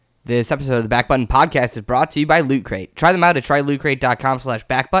This episode of the Back Button Podcast is brought to you by Loot Crate. Try them out at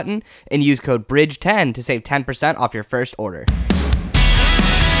trylootcrate.com/backbutton and use code BRIDGE10 to save 10% off your first order.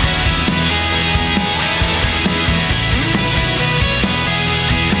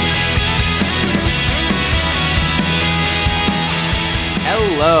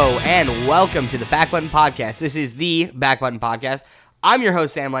 Hello and welcome to the Back Button Podcast. This is the Back Button Podcast. I'm your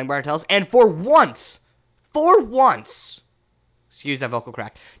host, Sam Langbartels, and for once, excuse that vocal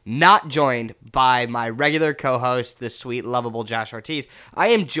crack, not joined by my regular co-host, the sweet, lovable Josh Ortiz. I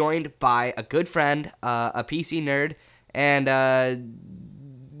am joined by a good friend, a PC nerd, and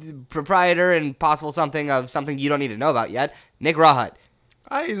proprietor and possible something you don't need to know about yet, Nick Rawhut.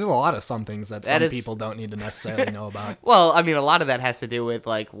 There's a lot of some things that some people don't need to necessarily know about. Well, I mean, a lot of that has to do with,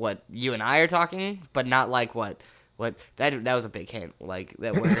 like, what you and I are talking, but not, like, what that was a big hint, like,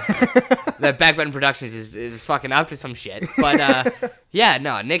 that Back Button Productions is fucking up to some shit. But, yeah,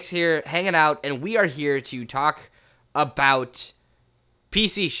 no, Nick's here hanging out, and we are here to talk about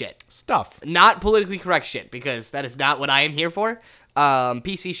PC shit. Stuff. Not politically correct shit, because that is not what I am here for.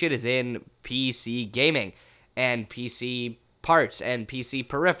 PC shit is in PC gaming, and PC parts, and PC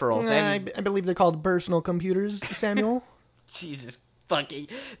peripherals. And I believe they're called personal computers, Samuel. Jesus fucking,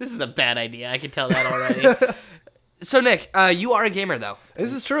 this is a bad idea. I can tell that already. So, Nick, you are a gamer, though.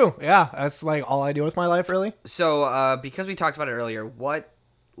 This is true. Yeah, that's like all I do with my life, really. So, because we talked about it earlier, what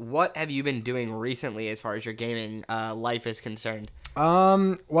have you been doing recently as far as your gaming life is concerned?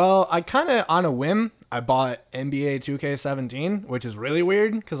 Well, I kind of on a whim, I bought NBA 2K17, which is really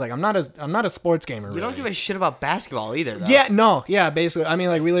weird because like I'm not a sports gamer. You really. don't give a shit about basketball either, though. Yeah, basically. I mean,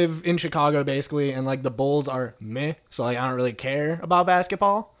 like we live in Chicago, basically, and like the Bulls are meh, so like I don't really care about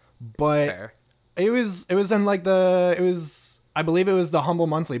basketball. But Fair. I believe it was the Humble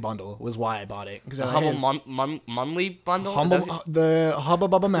Monthly Bundle was why I bought it. The Humble Monthly Bundle? The Hubba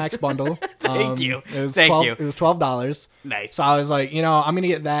Bubba Max Bundle. Thank you. It was Thank you. It was $12. Nice. So I was like, I'm going to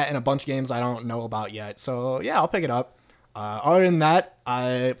get that and a bunch of games I don't know about yet. So yeah, I'll pick it up. Other than that,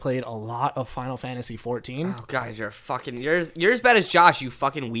 I played a lot of Final Fantasy 14. Oh, God, you're as bad as Josh, you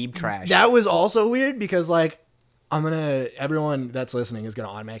fucking weeb trash. That was also weird because like, everyone that's listening is going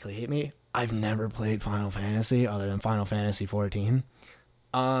to automatically hate me. I've never played Final Fantasy other than Final Fantasy 14.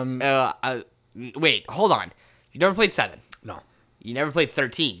 Wait, hold on. You never played 7? No. You never played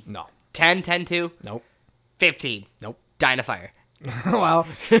 13? No. 10, 10-2? Nope. 15? Nope. Dynafire? Wow.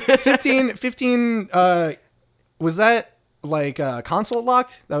 15, was that like console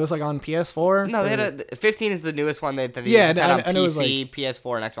locked? That was like on PS4? No, they had 15 is the newest one that they Yeah, just had on I know it was PC, like,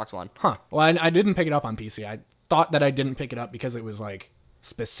 PS4, and Xbox One. Huh. Well, I didn't pick it up on PC. I thought that I didn't pick it up because it was like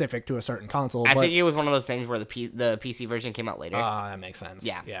specific to a certain console. I think it was one of those things where the PC version came out later. That makes sense.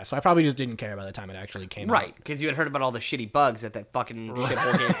 Yeah. Yeah, so I probably just didn't care by the time it actually came out. Right, because you had heard about all the shitty bugs that fucking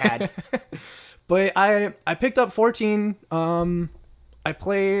shithole game had. But I picked up 14. I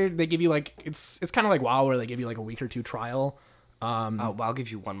played, they give you like, it's kind of like WoW where they give you like a week or two trial. WoW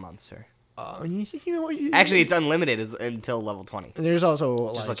gives you 1 month, sir. Actually, it's unlimited until level 20. There's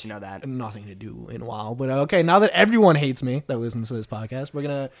also Just let you know that. Nothing to do in WoW. But okay, now that everyone hates me that listens to this podcast, we're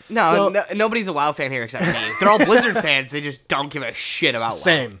gonna nobody's a WoW fan here except me. They're all Blizzard fans. They just don't give a shit about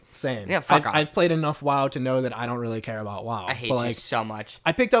WoW. Same. Yeah, fuck off. I've played enough WoW to know that I don't really care about WoW. I hate you so much.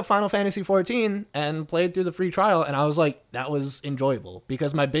 I picked up Final Fantasy 14 and played through the free trial, and I was like, that was enjoyable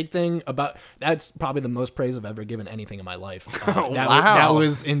because my big thing about that's probably the most praise I've ever given anything in my life. That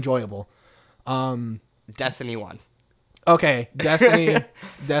was enjoyable. Destiny 1. Okay, Destiny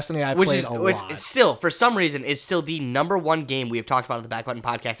I played a lot. Which still, for some reason, is still the number one game we have talked about on the Back Button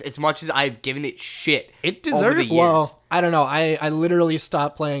Podcast, as much as I've given it shit. It deserved over the years. Well, I don't know. I literally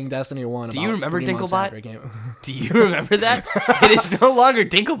stopped playing Destiny 1 Do you remember Dinklebot? Game. Do you remember that? It is no longer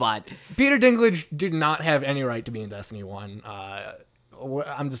Dinklebot. Peter Dinklage did not have any right to be in Destiny 1.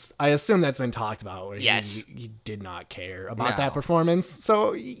 I assume that's been talked about where he did not care about that performance.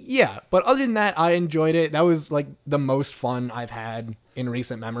 So yeah, but other than that, I enjoyed it. That was like the most fun I've had in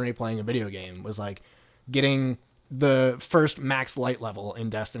recent memory playing a video game, was like getting the first max light level in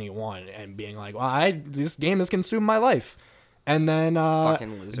Destiny 1 and being like, well, this game has consumed my life. And then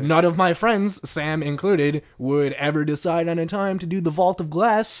none of my friends, Sam included, would ever decide on a time to do the Vault of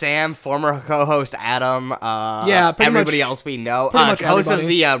Glass. Sam, former co-host Adam, everybody else we know, host of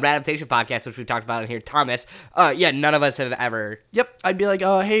the Radaptation podcast, which we talked about in here, Thomas. None of us have ever. Yep, I'd be like,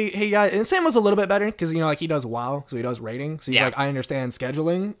 hey guys, and Sam was a little bit better because like he does WoW, so he does rating, so he's like, I understand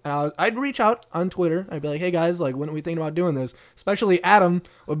scheduling. And I'd reach out on Twitter, I'd be like, hey guys, like when are we thinking about doing this? Especially Adam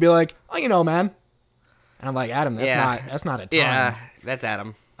would be like, oh, man. And I'm like, Adam, that's not a ton. Yeah, that's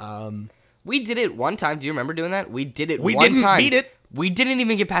Adam. We did it one time. Do you remember doing that? We did it one time. We didn't beat it. We didn't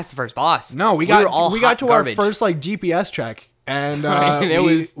even get past the first boss. No, we got to garbage. Our first like GPS check, and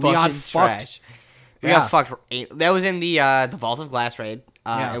we got fucked. We got fucked. That was in the Vault of Glass raid,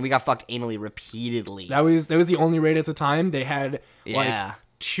 and we got fucked anally repeatedly. That was the only raid at the time. They had like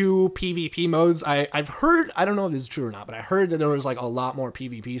 2 PvP modes. I've heard, I don't know if this is true or not, but I heard that there was like a lot more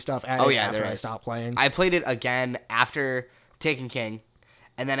PvP stuff added after I stopped playing. I played it again after Taken King,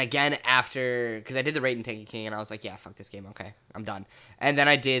 and then again after, because I did the raid in Taken King, and I was like, yeah, fuck this game, okay, I'm done. And then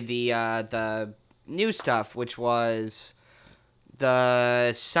I did the new stuff, which was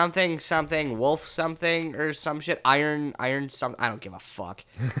the something wolf something or some shit, iron something, I don't give a fuck.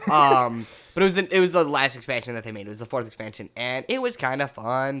 But it was the last expansion that they made. It was the 4th expansion, and it was kind of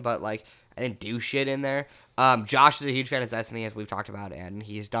fun, but like I didn't do shit in there. Josh is a huge fan of Destiny, as we've talked about, and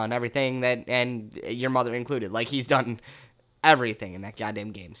he's done everything that, and your mother included, like he's done everything in that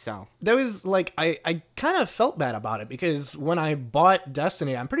goddamn game. So there was like I kind of felt bad about it, because when I bought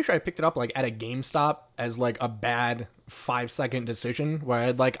Destiny, I'm pretty sure I picked it up like at a GameStop as like a bad 5-second decision,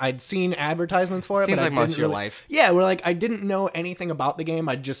 where I'd seen advertisements for it. Seems but like I most didn't of your really, life. Yeah, where like I didn't know anything about the game.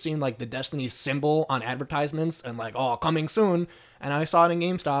 I'd just seen like the Destiny symbol on advertisements and like, oh, coming soon. And I saw it in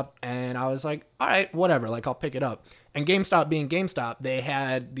GameStop, and I was like, all right, whatever, like I'll pick it up. And GameStop being GameStop, they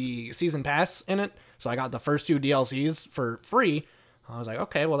had the season pass in it, so I got the first 2 DLCs for free. I was like,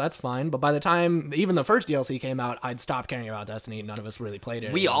 okay, well, that's fine. But by the time even the first DLC came out, I'd stopped caring about Destiny. None of us really played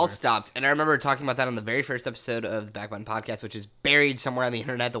it. We all stopped. And I remember talking about that on the very first episode of the Back Button Podcast, which is buried somewhere on the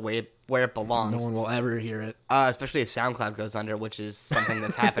internet where it belongs. No one will ever hear it. Especially if SoundCloud goes under, which is something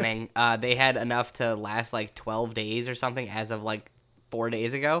that's happening. They had enough to last like 12 days or something as of like 4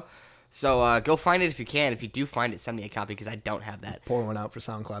 days ago. So go find it if you can. If you do find it, send me a copy, because I don't have that. Pour one out for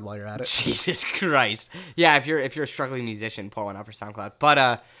SoundCloud while you're at it. Jesus Christ. Yeah, if you're a struggling musician, pour one out for SoundCloud.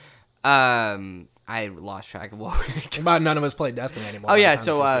 But I lost track of what we were talking about. None of us played Destiny anymore. Oh yeah,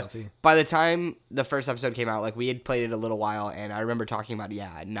 so by the time the first episode came out, like we had played it a little while, and I remember talking about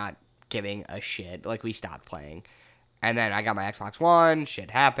not giving a shit. Like we stopped playing. And then I got my Xbox One, shit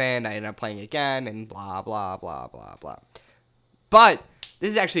happened, I ended up playing again, and blah blah blah blah blah. But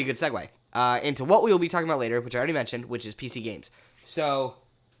this is actually a good segue into what we will be talking about later, which I already mentioned, which is PC games. So,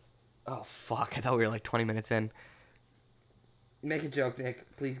 oh fuck, I thought we were like 20 minutes in. Make a joke,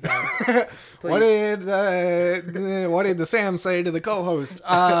 Nick. Please, God. Please. What did the Sam say to the co-host?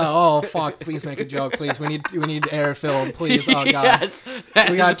 Oh fuck! Please make a joke, please. We need air filled, please. Oh god. Yes,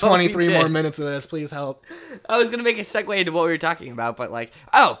 we got 23 more minutes of this. Please help. I was gonna make a segue into what we were talking about, but like,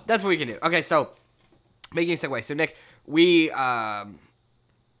 oh, that's what we can do. Okay, so making a segue. So Nick,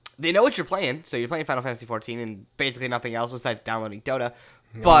 they know what you're playing, so you're playing Final Fantasy XIV and basically nothing else besides downloading Dota.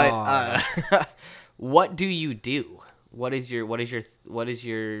 But what do you do? What is your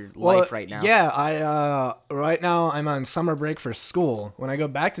life right now? Yeah, I right now I'm on summer break for school. When I go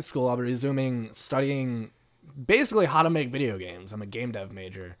back to school, I'll be resuming studying basically how to make video games. I'm a game dev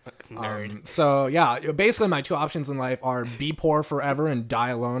major. Nerd. So yeah, basically my 2 options in life are be poor forever and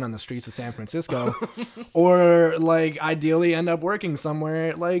die alone on the streets of San Francisco, or like ideally end up working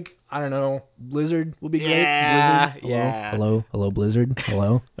somewhere like, I don't know, Blizzard would be great. Yeah, Blizzard. Hello, Blizzard.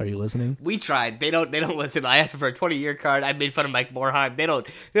 Hello, are you listening? We tried. They don't listen. I asked for a 20-year card. I made fun of Mike Morhaime. They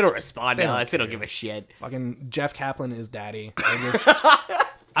don't respond to us. They don't give a shit. Fucking Jeff Kaplan is daddy.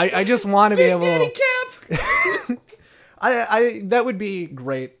 I just want to be able. Daddy Cap. I that would be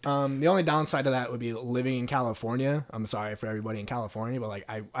great. The only downside to that would be living in California. I'm sorry for everybody in California, but like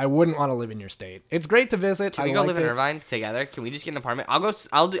I wouldn't want to live in your state. It's great to visit. Can we go live in Irvine together? Can we just get an apartment?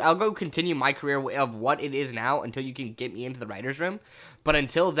 I'll go continue my career of what it is now until you can get me into the writer's room. But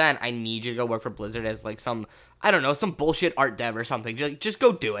until then, I need you to go work for Blizzard as like some, I don't know, some bullshit art dev or something. Just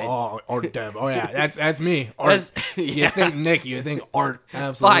go do it. Oh, art dev. Oh yeah, that's me. Art. Yeah. You think Nick? You think art?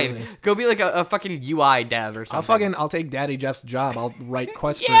 Absolutely. Fine. Go be like a fucking UI dev or something. I'll take Daddy Jeff's job. I'll write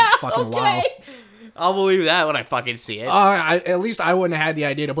quests for fucking WoW. I'll believe that when I fucking see it. At least I wouldn't have had the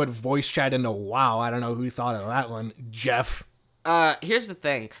idea to put voice chat into WoW. I don't know who thought of that one. Jeff. Here's the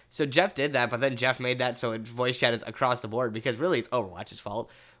thing. So Jeff did that, but then Jeff made that so voice chat is across the board, because really it's Overwatch's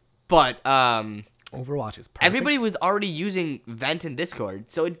fault. But Overwatch is perfect. Everybody was already using Vent and Discord,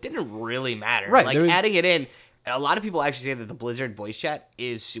 so it didn't really matter. Right. Like adding it in, a lot of people actually say that the Blizzard voice chat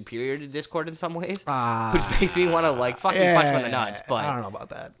is superior to Discord in some ways, which makes me want to like fucking punch him in the nuts. But I don't know about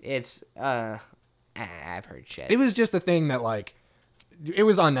that. It's I've heard shit. It was just a thing that like. It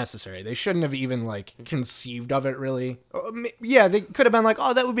was unnecessary. They shouldn't have even like conceived of it really. Yeah, they could have been like,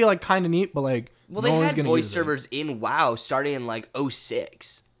 "Oh, that would be like kind of neat," but like, well, they had voice servers in WoW starting in like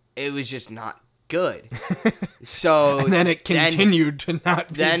 2006. It was just not good. So and then it continued to not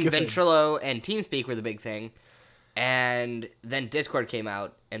be then good. Ventrilo and TeamSpeak were the big thing. And then Discord came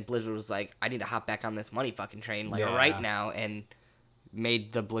out, and Blizzard was like, I need to hop back on this money fucking train, like, right now, and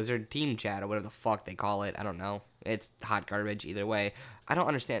made the Blizzard team chat, or whatever the fuck they call it. I don't know. It's hot garbage either way. I don't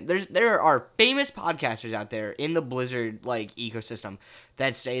understand. There are famous podcasters out there in the Blizzard, like, ecosystem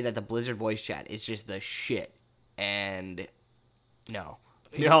that say that the Blizzard voice chat is just the shit. And no,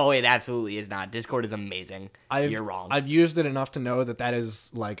 it absolutely is not. Discord is amazing. You're wrong. I've used it enough to know that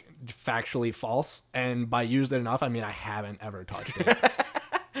is, like, factually false. And by used it enough, I mean I haven't ever touched it.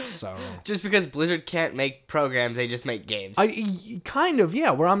 So just because Blizzard can't make programs, they just make games. Kind of,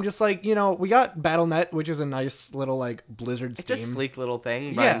 yeah. Where I'm just like, we got Battle.net, which is a nice little, like, Blizzard Steam. It's a sleek little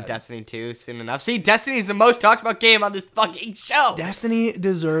thing. Yeah. Destiny 2 soon enough. See, Destiny's the most talked about game on this fucking show. Destiny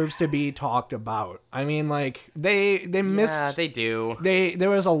deserves to be talked about. I mean, like, they missed. Yeah, they do. There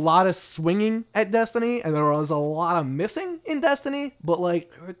was a lot of swinging at Destiny, and there was a lot of missing in Destiny. But,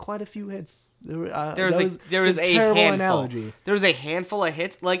 like, there were quite a few hits. There was a handful. Analogy. There was a handful of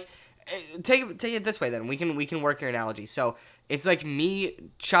hits. Like, take it this way. Then we can work your analogy. So it's like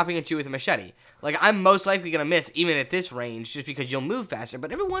me chopping at you with a machete. Like, I'm most likely gonna miss even at this range, just because you'll move faster.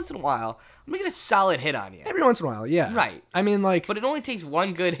 But every once in a while, I'm gonna get a solid hit on you. Every once in a while, yeah. Right. I mean, like, but it only takes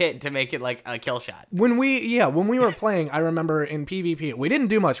one good hit to make it like a kill shot. When we were playing, I remember in PvP, we didn't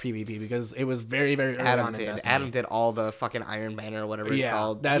do much PvP because it was very, very early on in Destiny. Adam did all the fucking Iron Banner or whatever it's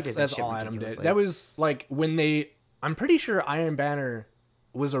called. That's all Adam did. That was like when I'm pretty sure Iron Banner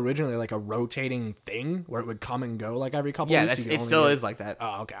was originally like a rotating thing where it would come and go like every couple weeks. Yeah, it still is like that.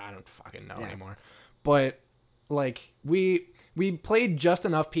 Oh, okay. I don't fucking know anymore. But like we played just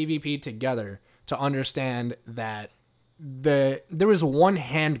enough PvP together to understand that there was one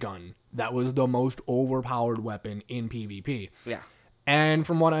handgun that was the most overpowered weapon in PvP. Yeah. And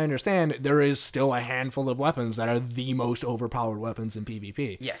from what I understand, there is still a handful of weapons that are the most overpowered weapons in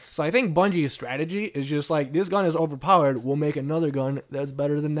PvP. Yes. So I think Bungie's strategy is just like, this gun is overpowered, we'll make another gun that's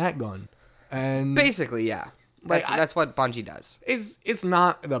better than that gun. And basically, yeah. That's what Bungie does. It's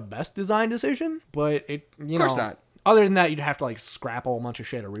not the best design decision, but of course not. Other than that, you'd have to like scrap a whole bunch of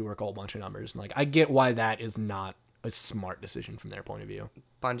shit or rework a whole bunch of numbers. And like, I get why that is not a smart decision from their point of view.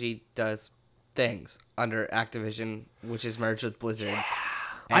 Bungie does things under Activision, which is merged with Blizzard. Yeah.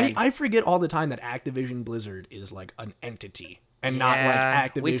 I forget all the time that Activision Blizzard is like an entity and not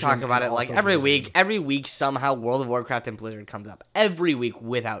like Activision. We talk about it like every Blizzard. week. Every week somehow World of Warcraft and Blizzard comes up. Every week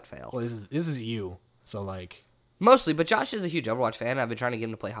without fail. Well, this is you. So like mostly, but Josh is a huge Overwatch fan. I've been trying to get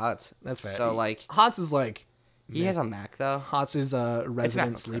him to play HOTS. That's fair. So like HOTS is like he has a Mac though. HOTS is a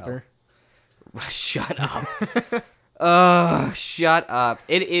resident sleeper. Shut up. Shut up.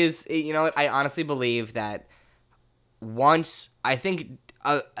 It is, you know what, I honestly believe that once, I think,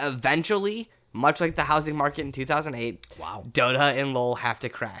 eventually, much like the housing market in 2008, Dota and LoL have to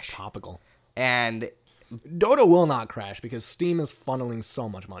crash. Topical. And Dota will not crash because Steam is funneling so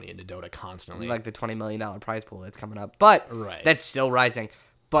much money into Dota constantly. Like the $20 million prize pool that's coming up. But that's still rising.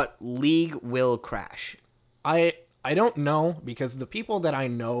 But League will crash. I don't know, because the people that I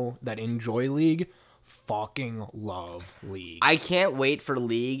know that enjoy League fucking love League. I can't wait for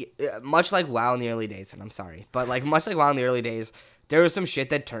League, much like WoW in the early days, and I'm sorry, but like much like WoW in the early days, there was some shit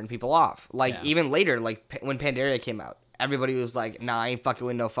that turned people off. Like even later, like when Pandaria came out, everybody was like, nah, I ain't fucking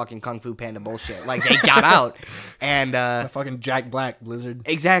with no fucking Kung Fu Panda bullshit. Like they got out. And fucking Jack Black, Blizzard.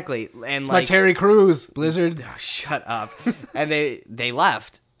 Exactly. And it's like my Terry Crews, Blizzard. Oh, shut up. And they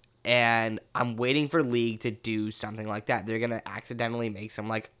left. And I'm waiting for League to do something like that. They're gonna accidentally make some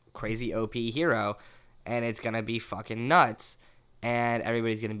like crazy OP hero, and it's gonna be fucking nuts. And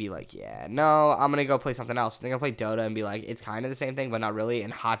everybody's gonna be like, yeah, no, I'm gonna go play something else. They're gonna play Dota and be like, it's kind of the same thing, but not really.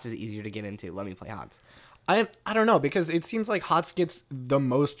 And HOTS is easier to get into. Let me play HOTS. I don't know, because it seems like HOTS gets the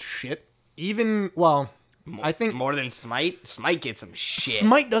most shit. I think more than Smite. Smite gets some shit.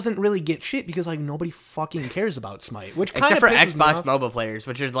 Smite doesn't really get shit because like nobody fucking cares about Smite, which kind of except for Xbox MOBA players,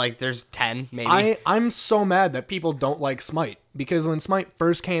 which is like there's 10 maybe. I'm so mad that people don't like Smite, because when Smite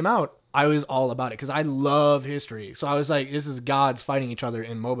first came out, I was all about it because I love history. So I was like, this is gods fighting each other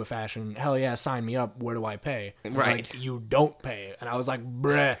in MOBA fashion. Hell yeah, sign me up. Where do I pay? And right. Like, you don't pay. And I was like,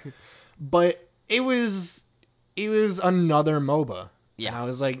 bruh. But it was another MOBA. Yeah. And I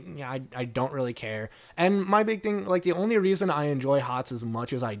was like, yeah, I don't really care. And my big thing, like the only reason I enjoy HOTS as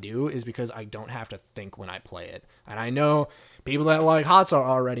much as I do is because I don't have to think when I play it. And I know people that like HOTS are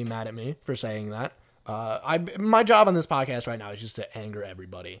already mad at me for saying that. My job on this podcast right now is just to anger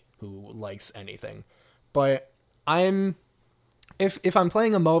everybody who likes anything. But if I'm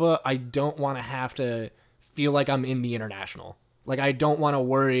playing a MOBA, I don't want to have to feel like I'm in the international. Like I don't want to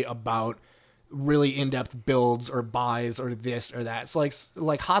worry about really in-depth builds or buys or this or that. So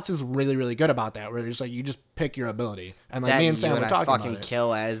like HOTS is really, really good about that, where it's like you just pick your ability. And like that me and Sam were talking fucking about it.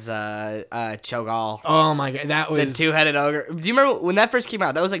 kill as Cho'Gall. Oh my god, that was the two-headed ogre. Do you remember when that first came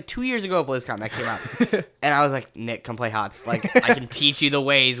out? That was like 2 years ago at BlizzCon that came out. And I was like, Nick, come play HOTS. Like, I can teach you the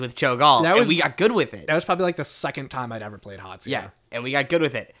ways with Cho'Gall. And we got good with it. That was probably like the second time I'd ever played HOTS. Yeah, and we got good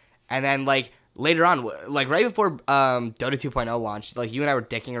with it. And then like later on, like right before Dota 2.0 launched, like you and I were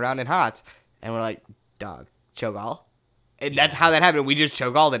dicking around in HOTS, and we're like, dog, Cho'Gall. And that's how that happened. We just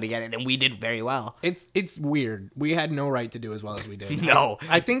Cho'Galled it again, and we did very well. It's weird. We had no right to do as well as we did. No.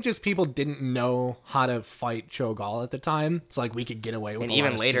 I think just people didn't know how to fight Cho'Gall at the time, so like we could get away with and a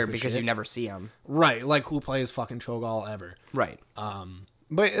even lot of later stupid because shit. you never see him. Right, like who plays fucking Cho'Gall ever? Right.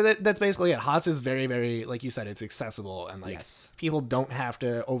 But that's basically it. HOTS is very, very, like you said, it's accessible, and like people don't have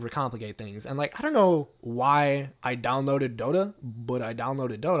to overcomplicate things. And like I don't know why I downloaded Dota, but I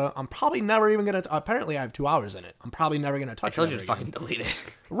downloaded Dota. I'm probably never even gonna. Apparently, I have 2 hours in it. I'm probably never gonna touch it. I told you to fucking delete it.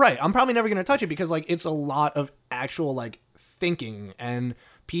 Right. I'm probably never gonna touch it because like it's a lot of actual like thinking, and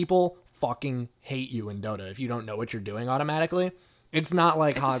people fucking hate you in Dota if you don't know what you're doing automatically. It's not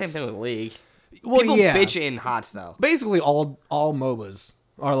like It's HOTS. the same thing with League. Well, People yeah. bitch in HOTS though. Basically, all MOBAs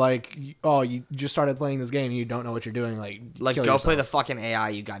are like, oh, you just started playing this game and you don't know what you're doing. Like go yourself. play the fucking AI,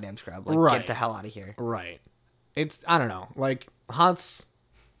 you goddamn scrub. Like, Right. get the hell out of here. Right. It's, I don't know. Like, HOTS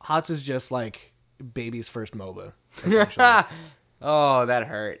is just like baby's first MOBA, essentially. Oh, that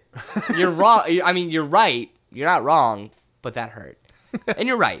hurt. You're wrong. I mean, you're right. You're not wrong, but that hurt. And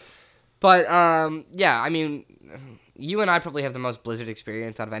you're right. But, yeah, I mean, you and I probably have the most Blizzard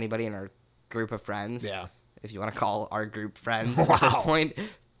experience out of anybody in our group of friends. Yeah. If you want to call our group friends at this point.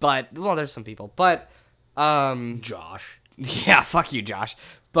 But, well, there's some people. But, Josh. yeah, fuck you, Josh.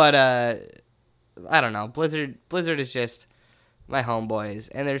 But, I don't know. Blizzard is just my homeboys,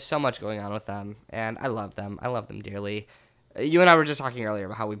 and there's so much going on with them, and I love them. I love them dearly. You and I were just talking earlier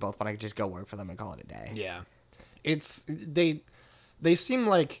about how we both want to just go work for them and call it a day. Yeah. It's, they seem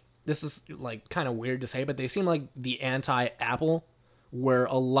like, this is like kind of weird to say, but they seem like the anti-Apple, where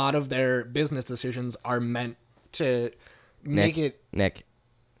a lot of their business decisions are meant to make it. Nick,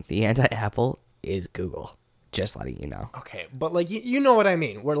 the anti-Apple is Google. Just letting you know. Okay, but like you know what I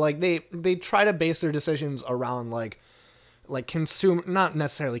mean, where like they try to base their decisions around like consumer, not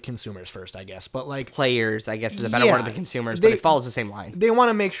necessarily consumers first, I guess, but like players, I guess is a better word than consumers, but it follows the same line. They want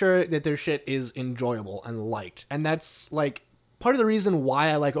to make sure that their shit is enjoyable and liked, and that's like part of the reason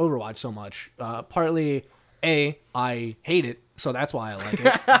why I like Overwatch so much. Partly, I hate it, so that's why I like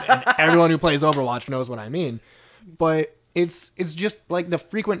it. And everyone who plays Overwatch knows what I mean. But it's just like the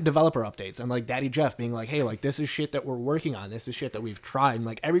frequent developer updates and like Daddy Jeff being like, hey, like this is shit that we're working on. This is shit that we've tried. And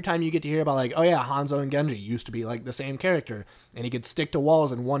like every time you get to hear about like, oh yeah, Hanzo and Genji used to be like the same character and he could stick to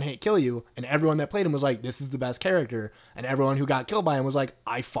walls and one hit kill you. And everyone that played him was like, this is the best character. And everyone who got killed by him was like,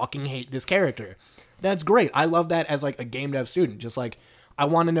 I fucking hate this character. That's great. I love that as like a game dev student. Just like, I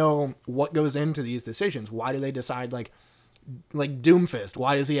want to know what goes into these decisions. Why do they decide like Doomfist?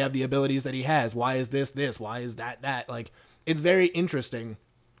 Why does he have the abilities that he has? Why is this? Why is that? Like, it's very interesting.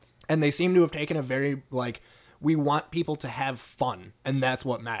 And they seem to have taken a very, like, we want people to have fun, and that's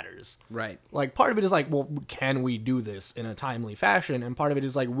what matters. Right. Like, part of it is like, well, can we do this in a timely fashion? And part of it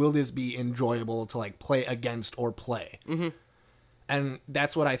is like, will this be enjoyable to, like, play against or play? Mm-hmm. And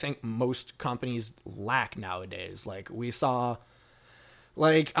that's what I think most companies lack nowadays. Like, we saw...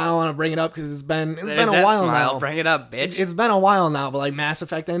 Like, I don't want to bring it up because it's been a while now. Bring it up, bitch. It's been a while now, but like Mass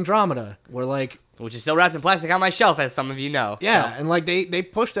Effect Andromeda, where like... Which is still wrapped in plastic on my shelf, as some of you know. Yeah, so. And like they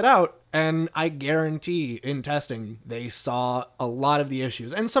pushed it out, and I guarantee in testing, they saw a lot of the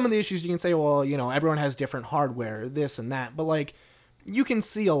issues. And some of the issues you can say, well, you know, everyone has different hardware, this and that. But like, you can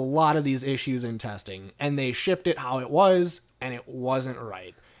see a lot of these issues in testing, and they shipped it how it was, and it wasn't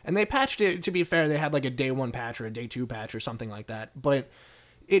right. And they patched it, to be fair, they had like a day 1 patch or a day 2 patch or something like that. But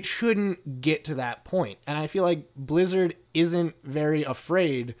it shouldn't get to that point. And I feel like Blizzard isn't very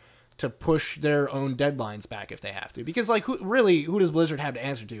afraid to push their own deadlines back if they have to. Because like, who does Blizzard have to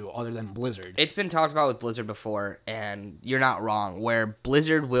answer to other than Blizzard? It's been talked about with Blizzard before, and you're not wrong, where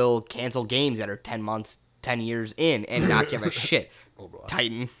Blizzard will cancel games that are 10 months, 10 years in and not give a shit. Oh, boy.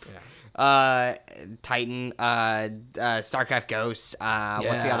 Titan. Yeah. StarCraft Ghosts,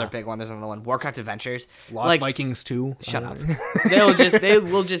 what's the other big one? There's another one. Warcraft Adventures. Lost Vikings 2. Shut up. They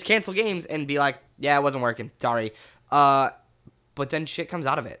will just cancel games and be like, yeah, it wasn't working. Sorry. But then shit comes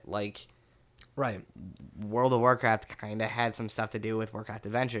out of it. Like, right. World of Warcraft kind of had some stuff to do with Warcraft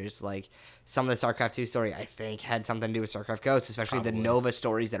Adventures. Like, some of the StarCraft 2 story, I think, had something to do with StarCraft Ghosts, especially the Nova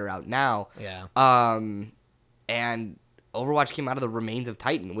stories that are out now. Yeah. And Overwatch came out of the Remains of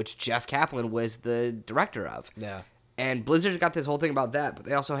Titan, which Jeff Kaplan was the director of. Yeah. And Blizzard's got this whole thing about that, but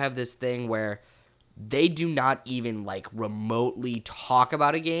they also have this thing where they do not even, like, remotely talk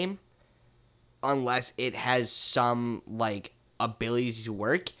about a game unless it has some, like, ability to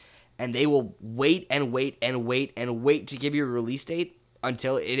work, and they will wait and wait and wait and wait to give you a release date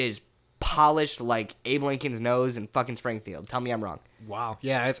until it is polished like Abe Lincoln's nose in fucking Springfield. Tell me I'm wrong. Wow.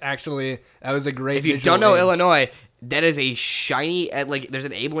 Yeah, it's actually, that was a great If you don't know Illinois, that is a shiny, like, there's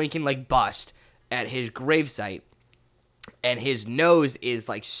an Abe Lincoln, like, bust at his gravesite, and his nose is,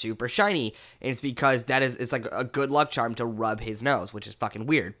 like, super shiny, and it's because it's like a good luck charm to rub his nose, which is fucking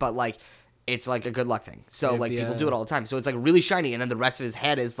weird, but, like, it's like a good luck thing. So, like, people do it all the time. So it's, like, really shiny, and then the rest of his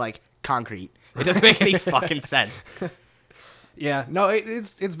head is, like, concrete. It doesn't make any fucking sense. Yeah, no,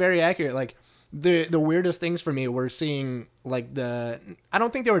 it's very accurate. Like, the weirdest things for me were seeing, like, I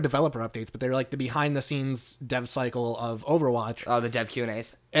don't think they were developer updates, but they're like the behind the scenes dev cycle of Overwatch. Oh, the dev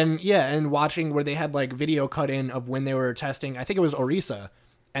Q&As. And yeah, and watching where they had like video cut in of when they were testing, I think it was Orisa,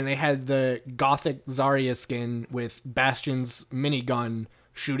 and they had the Gothic Zarya skin with Bastion's minigun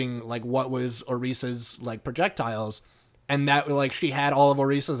shooting like what was Orisa's like projectiles, and that like she had all of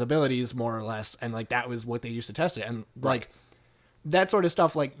Orisa's abilities more or less, and like that was what they used to test it, and like that sort of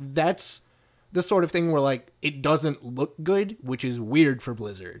stuff, like that's the sort of thing where like it doesn't look good, which is weird for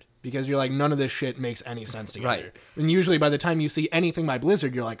Blizzard, because you're like, none of this shit makes any sense together. Right. And usually by the time you see anything by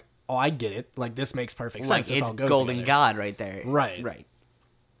Blizzard, you're like, oh, I get it. Like, this makes perfect sense. Like, it's Golden God right there. Right. Right.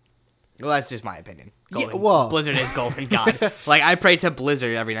 Well, that's just my opinion. Yeah, well, Blizzard is Golden God. Like, I pray to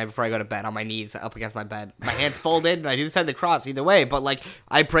Blizzard every night before I go to bed on my knees up against my bed. My hands folded, and I do send the cross either way, but, like,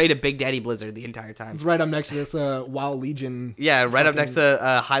 I pray to Big Daddy Blizzard the entire time. It's right up next to this WoW Legion. Yeah, right up next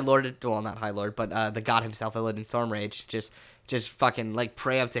to High Lord, well, not High Lord, but the god himself, Illidan Stormrage. Just fucking, like,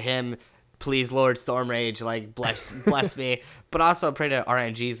 pray up to him. Please, Lord Stormrage, like, bless me. But also pray to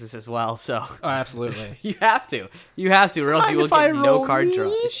RNGesus as well, so. Oh, absolutely. You have to, or else you will get no card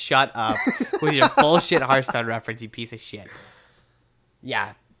draw. Shut up with your bullshit Hearthstone reference, you piece of shit.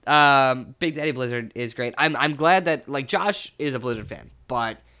 Yeah. Big Daddy Blizzard is great. I'm glad that, like, Josh is a Blizzard fan,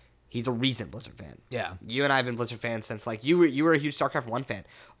 but he's a recent Blizzard fan. Yeah. You and I have been Blizzard fans since, like, you were a huge StarCraft 1 fan.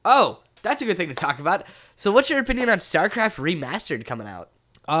 Oh, that's a good thing to talk about. So what's your opinion on StarCraft Remastered coming out?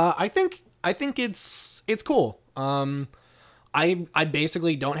 I think it's cool. I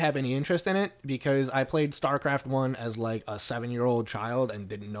basically don't have any interest in it because I played StarCraft 1 as like a 7-year-old child and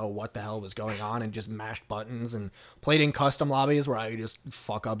didn't know what the hell was going on and just mashed buttons and played in custom lobbies where I just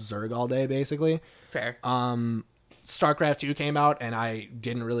fuck up Zerg all day, basically. Fair. StarCraft 2 came out and I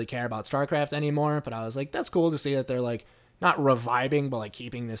didn't really care about StarCraft anymore, but I was like, that's cool to see that they're like not reviving but like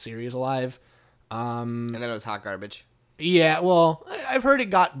keeping this series alive. And then it was hot garbage. Yeah, well, I've heard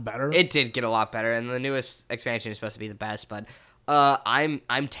it got better. It did get a lot better, and the newest expansion is supposed to be the best, but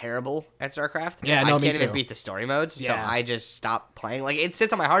I'm terrible at StarCraft. Yeah, no, I can't me too. even beat the story modes, so I just stopped playing. Like, it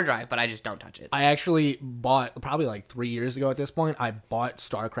sits on my hard drive, but I just don't touch it. I actually bought, probably like 3 years ago at this point, I bought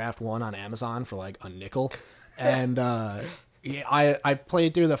StarCraft 1 on Amazon for like a nickel, and I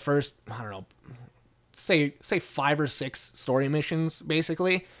played through the first, I don't know, say 5 or 6 story missions,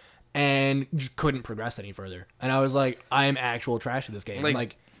 basically, and just couldn't progress any further. And I was like, I am actual trash at this game.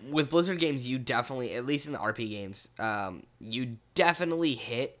 Like with Blizzard games, you definitely, at least in the RP games, you definitely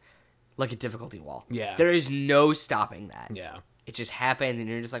hit like a difficulty wall. Yeah. There is no stopping that. Yeah. It just happens, and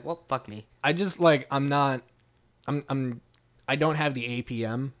you're just like, well, fuck me. I just like, I don't have the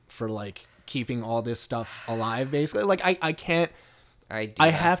APM for like keeping all this stuff alive, basically. Like I can't, I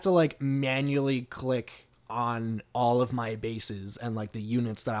have to like manually click on all of my bases and like the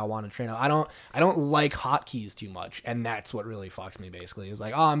units that I want to train out. I don't like hotkeys too much, and that's what really fucks me, basically. Is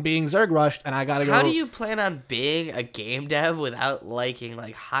like, oh, I'm being Zerg rushed and I gotta go. How do you plan on being a game dev without liking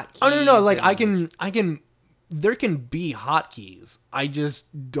like hotkeys? Oh no, like I can there can be hotkeys. I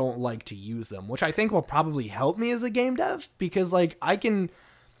just don't like to use them, which I think will probably help me as a game dev, because like I can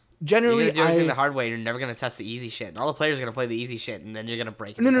generally, you're gonna do everything the hard way. You're never gonna test the easy shit, and all the players are gonna play the easy shit, and then you're gonna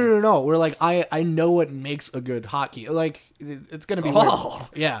break it. No. We're like, I know what makes a good hotkey. Like, it's gonna be weird.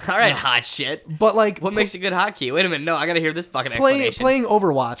 Yeah. All right, hot shit. But like, what makes a good hotkey? Wait a minute. No, I gotta hear this fucking explanation. Playing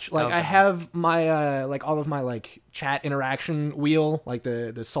Overwatch, like, okay. I have my like all of my like chat interaction wheel, like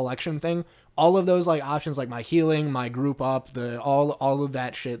the selection thing. All of those like options, like my healing, my group up, all of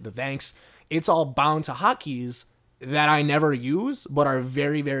that shit, the thanks. It's all bound to hotkeys that I never use, but are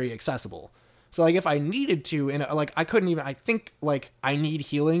very, very accessible. So, like, if I needed to, and like, I couldn't even, I think, like, I need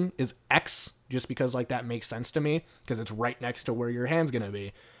healing is X, just because, like, that makes sense to me, because it's right next to where your hand's gonna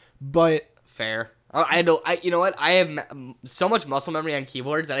be. But fair. I know. You know what? I have so much muscle memory on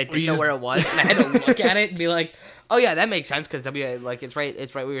keyboards that I didn't know where it was, and I had to look at it and be like, "Oh yeah, that makes sense," because it's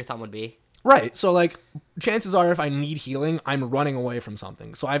right where your thumb would be. Right. So like, chances are, if I need healing, I'm running away from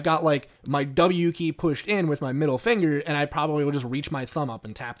something. So I've got like my W key pushed in with my middle finger, and I probably will just reach my thumb up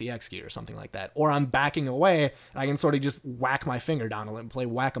and tap the X key or something like that. Or I'm backing away, and I can sort of just whack my finger down and play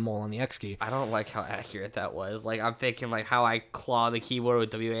whack-a-mole on the X key. I don't like how accurate that was. Like, I'm thinking like how I claw the keyboard with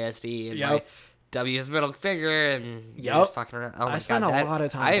WASD and my W's middle finger and just fucking around. Oh my God, I spent a lot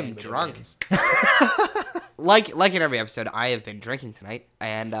of time. I am drunk. Like in every episode, I have been drinking tonight,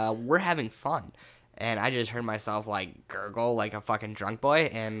 and we're having fun. And I just heard myself like gurgle like a fucking drunk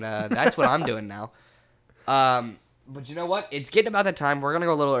boy, and that's what I'm doing now. But you know what? It's getting about that time. We're gonna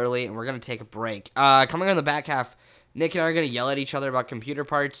go a little early, and we're gonna take a break. Coming on the back half, Nick and I are gonna yell at each other about computer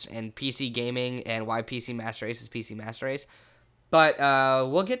parts and PC gaming and why PC Master Race is PC Master Race. But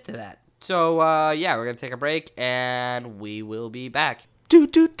we'll get to that. So yeah, we're gonna take a break, and we will be back. Hey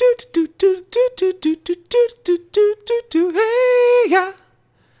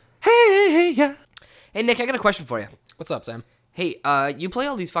Nick, I got a question for you. What's up, Sam? Hey, you play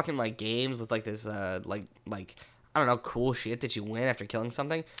all these fucking like games with like this like I don't know, cool shit that you win after killing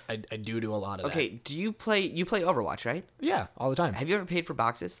something? I do a lot of that. Okay, you play Overwatch, right? Yeah, all the time. Have you ever paid for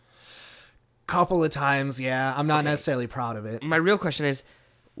boxes? Couple of times, yeah. I'm not necessarily proud of it. My real question is,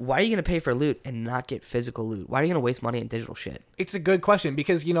 why are you going to pay for loot and not get physical loot? Why are you going to waste money on digital shit? It's a good question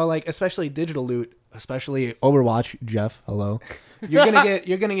because, you know, like, especially digital loot, especially Overwatch, Jeff, hello. You're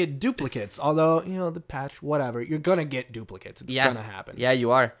gonna get duplicates. Although, you know, the patch, whatever, you're gonna get duplicates. It's gonna happen. Yeah,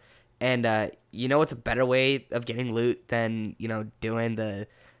 you are. And you know what's a better way of getting loot than, you know, doing the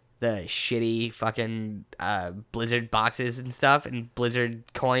shitty fucking Blizzard boxes and stuff and Blizzard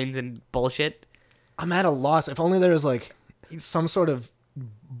coins and bullshit? I'm at a loss. If only there was like some sort of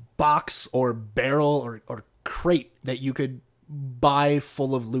box or barrel or crate that you could buy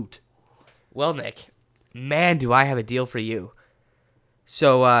full of loot. Well, Nick, man, do I have a deal for you.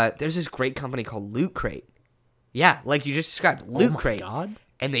 So there's this great company called Loot Crate. Yeah, like you just described, Loot Crate. Oh my God.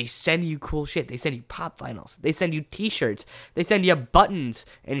 And they send you cool shit. They send you pop vinyls. They send you t-shirts. They send you buttons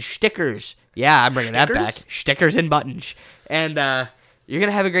and stickers. Yeah, I'm bringing that back. Stickers and buttons. And you're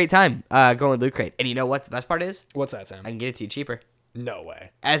going to have a great time going with Loot Crate. And you know what the best part is? What's that, Sam? I can get it to you cheaper. No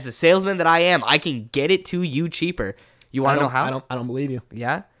way. As the salesman that I am, I can get it to you cheaper. You want to know how? I don't believe you.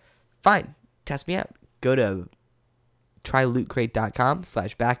 Yeah? Fine. Test me out. Go to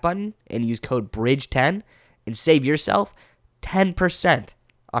trylootcrate.com/backbutton and use code BRIDGE10 and save yourself 10%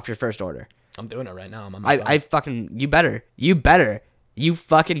 off your first order. I'm doing it right now. I'm on my phone. You better. You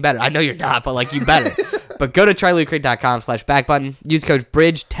fucking better. I know you're not, but like you better. But go to trylootcrate.com/backbutton. Use code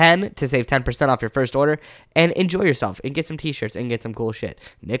BRIDGE10 to save 10% off your first order and enjoy yourself and get some t-shirts and get some cool shit.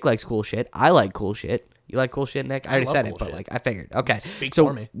 Nick likes cool shit. I like cool shit. You like cool shit, Nick? I already said it, but like I figured. Okay. Speak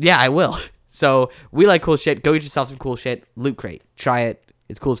for me. Yeah, I will. So we like cool shit. Go get yourself some cool shit. Loot Crate. Try it.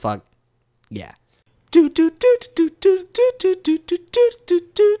 It's cool as fuck. Yeah.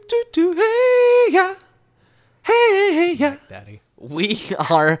 Hey yeah. Daddy. We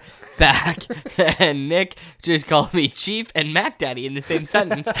are back, and Nick just called me Chief and Mac Daddy in the same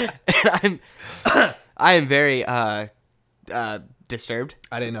sentence, and I am very disturbed.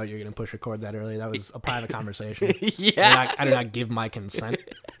 I didn't know you were gonna push record that early. That was a private conversation. Yeah, I did not give my consent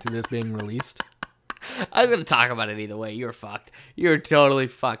to this being released. I was gonna talk about it either way. You're fucked. You're totally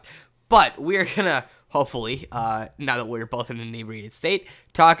fucked. But we're gonna hopefully, now that we're both in an inebriated state,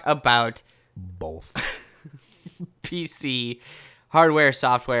 talk about both PC. Hardware,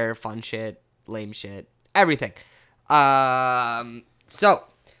 software, fun shit, lame shit, everything. So,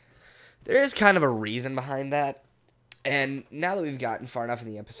 there is kind of a reason behind that. And now that we've gotten far enough in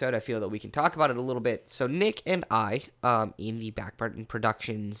the episode, I feel that we can talk about it a little bit. So, Nick and I, in the Backbutton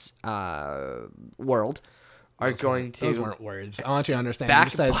Productions world, are going to... Those weren't words. I want you to understand. You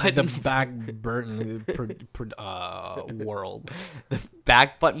said the Backbutton world. The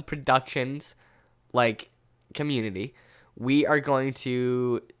Backbutton Productions, like, community. We are going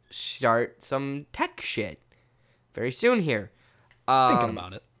to start some tech shit very soon here. Thinking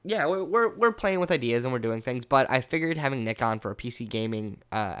about it. Yeah, we're playing with ideas and we're doing things, but I figured having Nick on for a PC gaming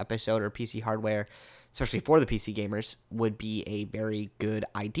episode or PC hardware, especially for the PC gamers, would be a very good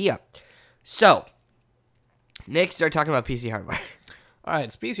idea. So, Nick, start talking about PC hardware. All right,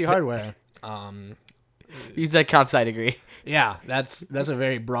 it's PC hardware. Use that comp sci degree. Yeah, that's a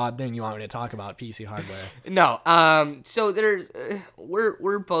very broad thing you want me to talk about, PC hardware. No, so there's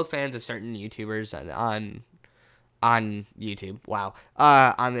we're both fans of certain YouTubers on YouTube. Wow,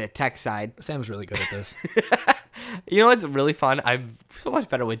 on the tech side. Sam's really good at this. You know what's really fun? I'm so much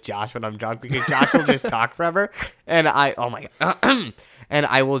better with Josh when I'm drunk because Josh will just talk forever, and oh my god, and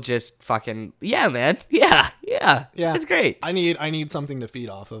I will just fucking man, yeah, it's great. I need something to feed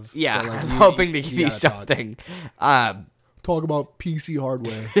off of. Yeah, so I'm hoping to give you something. Talk about PC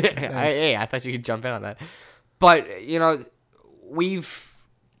hardware. I thought you could jump in on that, but we've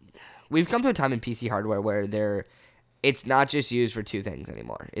come to a time in PC hardware where it's not just used for two things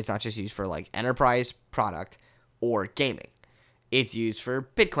anymore. It's not just used for like enterprise product or gaming. It's used for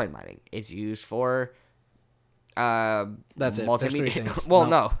Bitcoin mining. It's used for that's it. Multimedia. Well,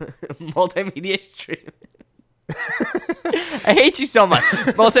 no, multimedia streaming. I hate you so much.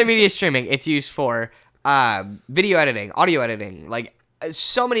 Multimedia streaming. It's used for video editing, audio editing, like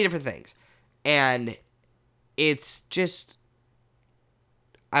so many different things, and it's just.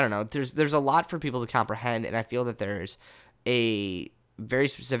 I don't know. There's a lot for people to comprehend, and I feel that there's a very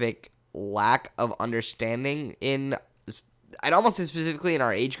specific lack of understanding I'd almost say specifically in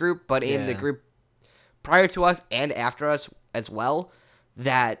our age group, but in the group prior to us and after us as well,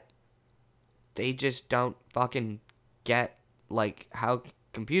 that they just don't fucking get like how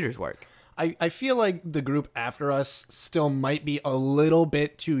computers work. I feel like the group after us still might be a little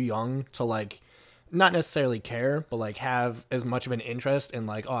bit too young to like. Not necessarily care, but like have as much of an interest in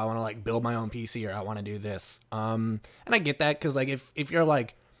like, oh, I want to like build my own PC or I want to do this. And I get that because like if you're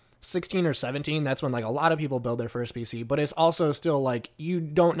like 16 or 17, that's when like a lot of people build their first PC, but it's also still like you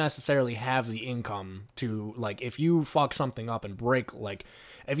don't necessarily have the income to like if you fuck something up and break like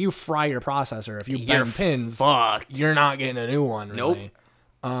if you fry your processor, if you bend pins, you're not getting a new one. Really.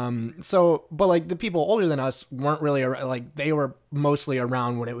 Nope. But like the people older than us weren't really like they were mostly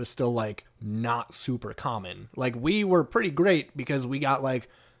around when it was still like not super common. Like we were pretty great because we got like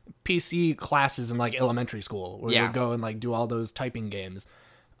PC classes in like elementary school where we would go and like do all those typing games.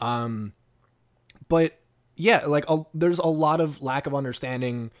 But yeah, like there's a lot of lack of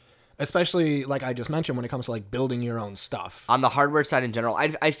understanding, especially like I just mentioned when it comes to like building your own stuff on the hardware side in general.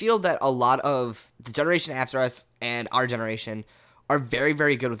 I feel that a lot of the generation after us and our generation are very,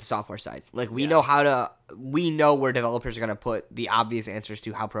 very good with the software side. Like we know where developers are going to put the obvious answers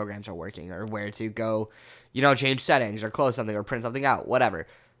to how programs are working or where to go, change settings or close something or print something out, whatever.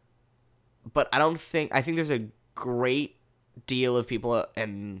 But I think there's a great deal of people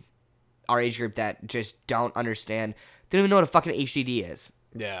in our age group that just don't understand. They don't even know what a fucking HDD is.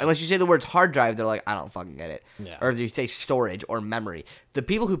 Yeah. Unless you say the words hard drive, they're like, I don't fucking get it. Yeah. Or if you say storage or memory. The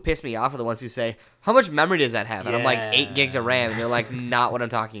people who piss me off are the ones who say, how much memory does that have? And I'm like, 8 gigs of RAM. And they're like, not what I'm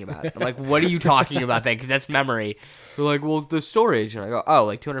talking about. I'm like, what are you talking about then? Because that's memory. They're like, well, it's the storage. And I go, oh,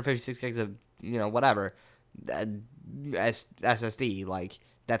 like 256 gigs of, whatever. SSD. Like,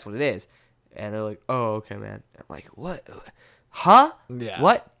 that's what it is. And they're like, oh, okay, man. I'm like, what? Huh? Yeah.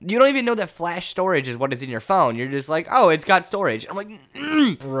 What? You don't even know that flash storage is what is in your phone. You're just like, oh, it's got storage. I'm like,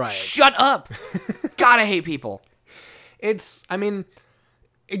 right. Shut up. God, I hate people. It's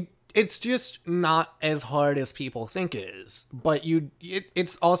just not as hard as people think it is. But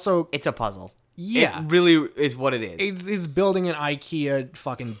it's also... It's a puzzle. Yeah. It really is what it is. It's building an IKEA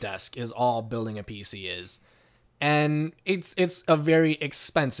fucking desk is all building a PC is. And it's a very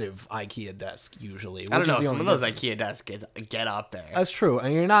expensive IKEA desk usually. I don't know. Some of those IKEA desks get up there. That's true,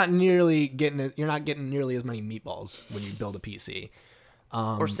 and you're not getting nearly as many meatballs when you build a PC.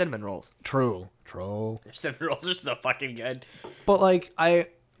 Or cinnamon rolls. True. Cinnamon rolls are so fucking good. But like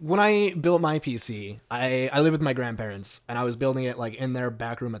when I built my PC, I lived with my grandparents, and I was building it like in their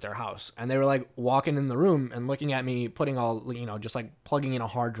back room at their house, and they were like walking in the room and looking at me putting all just like plugging in a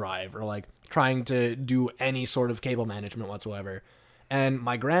hard drive or like trying to do any sort of cable management whatsoever. And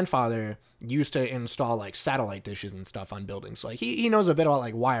my grandfather used to install like satellite dishes and stuff on buildings, so like he knows a bit about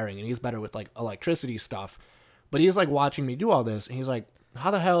like wiring, and he's better with like electricity stuff. But he's like watching me do all this, and he's like,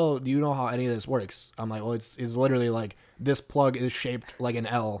 how the hell do you know how any of this works? I'm like, well, it's literally like this plug is shaped like an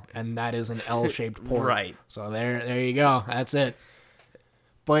L, and that is an L-shaped port. Right. So there you go. That's it.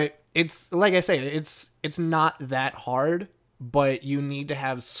 But it's like I say, it's not that hard, but you need to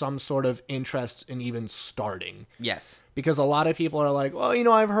have some sort of interest in even starting. Yes. Because a lot of people are like, well,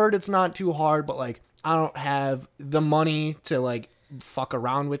 I've heard it's not too hard, but like I don't have the money to like fuck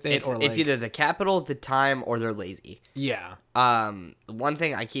around with it. It's either the capital, the time, or they're lazy. Yeah. One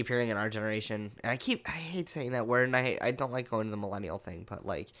thing I keep hearing in our generation, and I hate saying that word, and I don't like going to the millennial thing, but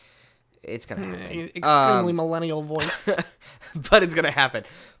like, it's gonna happen. Extremely millennial voice. But it's gonna happen.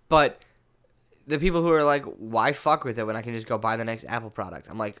 But the people who are like, why fuck with it when I can just go buy the next Apple product?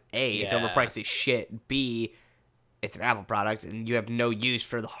 I'm like, A, it's overpriced as shit. B, it's an Apple product and you have no use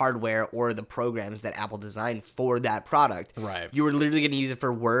for the hardware or the programs that Apple designed for that product. Right. You were literally going to use it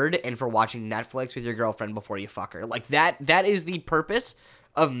for Word and for watching Netflix with your girlfriend before you fuck her. Like that is the purpose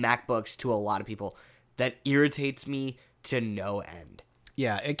of MacBooks to a lot of people. That irritates me to no end.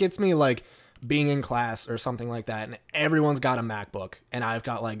 Yeah, it gets me like being in class or something like that and everyone's got a MacBook and I've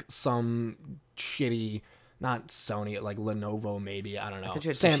got like some shitty, not Sony, like Lenovo maybe, I don't know.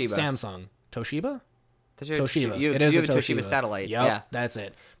 Samsung. Toshiba? Toshiba. You have a Toshiba satellite. Yep, yeah, that's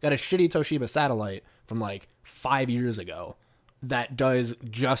it. Got a shitty Toshiba satellite from like 5 years ago that does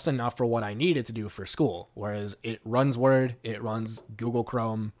just enough for what I need it to do for school. Whereas it runs Word, it runs Google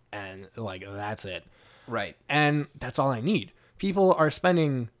Chrome, and like that's it. Right. And that's all I need. People are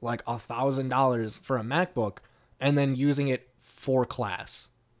spending like $1,000 for a MacBook and then using it for class.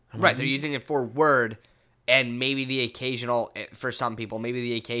 Right. They're using it for Word. And maybe the occasional, for some people,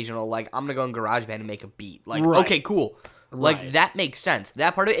 like, I'm going to go in GarageBand and make a beat. Like, right. Okay, cool. Like, that makes sense.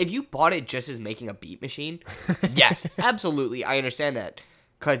 That part of it, if you bought it just as making a beat machine, yes, absolutely, I understand that.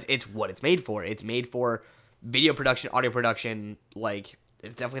 Because it's what it's made for. It's made for video production, audio production. Like,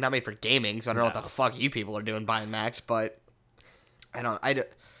 it's definitely not made for gaming, so I don't know what the fuck you people are doing buying Macs, but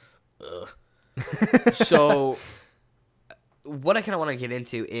So, what I kind of want to get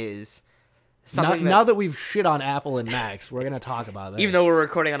into is... Now that we've shit on Apple and Macs, we're going to talk about that. Even though we're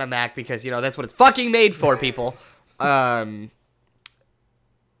recording on a Mac because, that's what it's fucking made for, people. Nick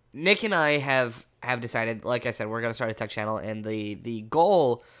and I have decided, like I said, we're going to start a tech channel, and the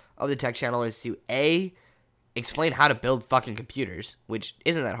goal of the tech channel is to, A, explain how to build fucking computers, which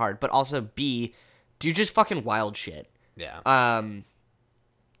isn't that hard, but also, B, do just fucking wild shit. Yeah.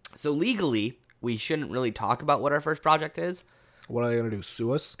 So legally, we shouldn't really talk about what our first project is. What are they going to do,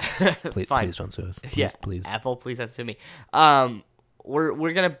 sue us? Please don't sue us. Please. Apple, please don't sue me. We're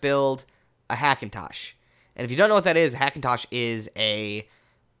going to build a Hackintosh. And if you don't know what that is, Hackintosh is a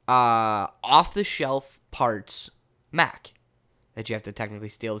off-the-shelf parts Mac that you have to technically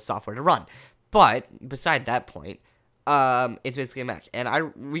steal the software to run. But beside that point, it's basically a Mac.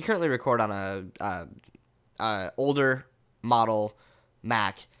 And we currently record on a older model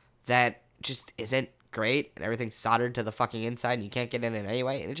Mac that just isn't great, and everything's soldered to the fucking inside, and you can't get in it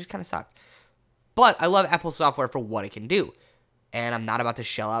anyway, and it just kind of sucks. But I love Apple software for what it can do, and I'm not about to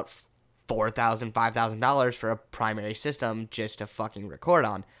shell out $4,000, $5,000 for a primary system just to fucking record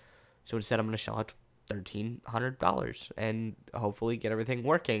on. So instead, I'm going to shell out $1,300 and hopefully get everything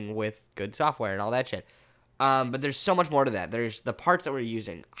working with good software and all that shit. But there's so much more to that. There's the parts that we're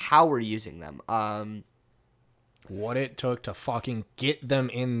using, how we're using them, what it took to fucking get them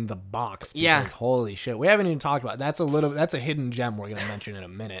in the box. Because, yeah. Holy shit. We haven't even talked about it. That's a hidden gem we're going to mention in a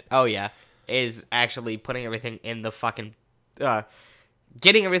minute. Oh, yeah. Is actually putting everything in the fucking...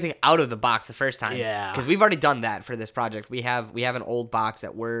 getting everything out of the box the first time. Yeah. Because we've already done that for this project. We have an old box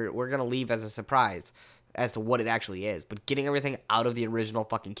that we're going to leave as a surprise as to what it actually is. But getting everything out of the original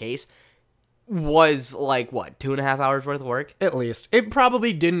fucking case was like, what, 2.5 hours worth of work? At least. It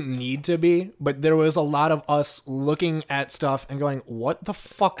probably didn't need to be, but there was a lot of us looking at stuff and going, what the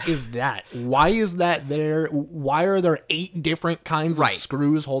fuck is that? Why is that there? Why are there 8 different kinds of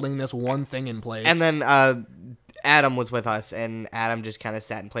screws holding this one thing in place? And then Adam was with us, and Adam just kind of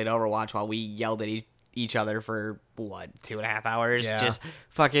sat and played Overwatch while we yelled at each other for, 2.5 hours? Yeah. Just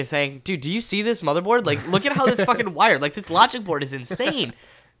fucking saying, dude, do you see this motherboard? Like, look at how this fucking wired. Like, this logic board is insane.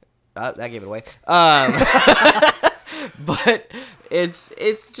 That gave it away. But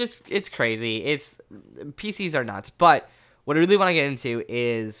it's crazy. PCs are nuts. But what I really want to get into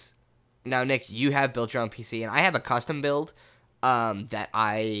is, now, Nick, you have built your own PC, and I have a custom build that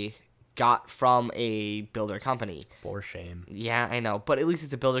I got from a builder company. For shame. Yeah, I know. But at least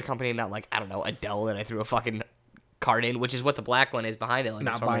it's a builder company, not like, I don't know, a Dell that I threw a fucking card in, which is what the black one is behind it. Like,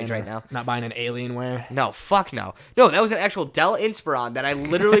 not buying right now. Not buying an Alienware. No, fuck no. No, that was an actual Dell Inspiron that I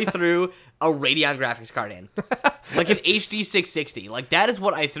literally threw a Radeon graphics card in. Like an HD 660. Like, that is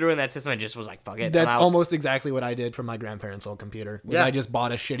what I threw in that system and just was like, fuck it. That's almost exactly what I did for my grandparents' old computer. I just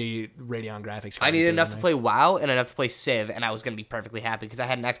bought a shitty Radeon graphics card. I needed enough to play WoW and enough to play Civ, and I was going to be perfectly happy because I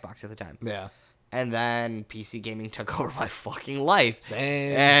had an Xbox at the time. Yeah. And then PC gaming took over my fucking life.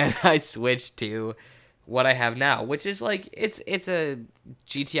 Same. And I switched to what I have now, which is like, it's a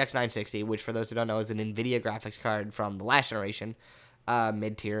GTX 960, which for those who don't know is an NVIDIA graphics card from the last generation,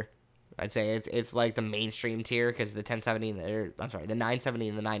 mid-tier. I'd say it's like the mainstream tier because the 1070 the 970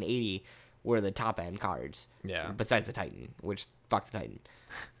 and the 980 were the top end cards. Yeah. Besides the Titan, which fuck the Titan.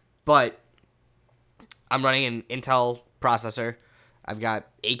 But I'm running an Intel processor. I've got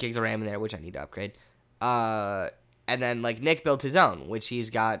 8 gigs of RAM in there, which I need to upgrade. And then like Nick built his own, which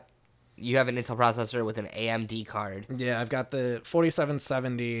he's got you have an Intel processor with an AMD card. Yeah, I've got the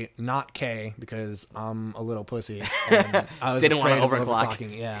 4770, not K, because I'm a little pussy. And I was Didn't want to afraid of overclock.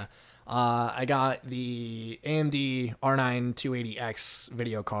 overclocking. Yeah. I got the AMD R9 280X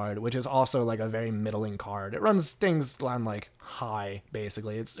video card, which is also like a very middling card. It runs things on like high,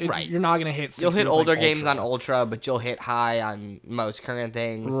 basically. Right. You're not gonna hit 60 You'll hit with, older like, games Ultra. on Ultra, but you'll hit high on most current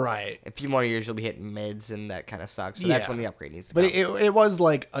things. Right. A few more years, you'll be hitting mids, and that kind of sucks. So that's when the upgrade needs to come. But it was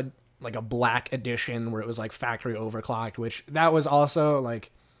like a black edition where it was like factory overclocked, which that was also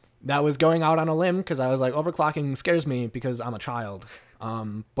like that was going out on a limb because I was like, overclocking scares me because I'm a child.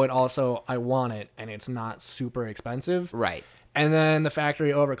 But also I want it, and it's not super expensive. Right. And then the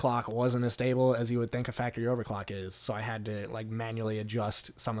factory overclock wasn't as stable as you would think a factory overclock is, so I had to like manually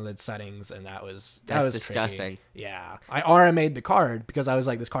adjust some of the settings, and that was disgusting. Tricky. Yeah, I RMA'd the card because I was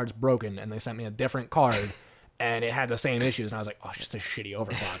like, this card's broken, and they sent me a different card, and it had the same issues, and I was like, oh, it's just a shitty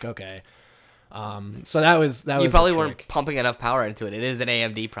overclock. Okay. So that was you probably weren't pumping enough power into it. It is an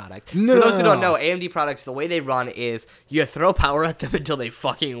AMD product. No. For those who don't know, AMD products, the way they run is you throw power at them until they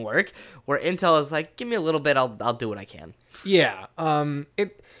fucking work. Where Intel is like, give me a little bit, I'll do what I can. Yeah.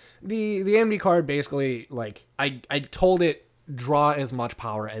 The AMD card basically, like, I told it, draw as much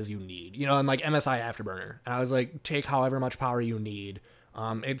power as you need, you know, and like MSI Afterburner, and I was like, take however much power you need.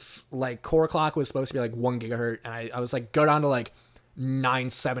 It's like core clock was supposed to be like 1 gigahertz, and I was like, go down to like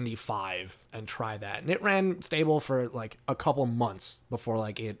 975 and try that, and it ran stable for like a couple months before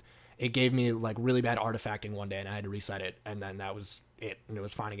like it gave me like really bad artifacting one day, and I had to reset it, and then that was it, and it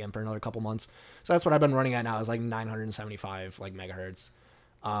was fine again for another couple months. So that's what I've been running at now, is like 975 like megahertz.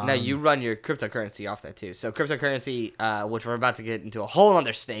 Now you run your cryptocurrency off that too. So cryptocurrency, which we're about to get into a whole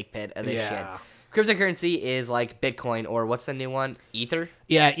other snake pit of this shit. Cryptocurrency is like Bitcoin, or what's the new one? Ether?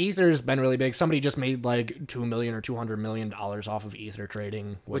 Yeah, Ether's been really big. Somebody just made like $2 million or $200 million off of Ether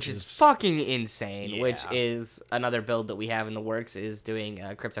trading, which is fucking insane. Yeah. Which is another build that we have in the works, is doing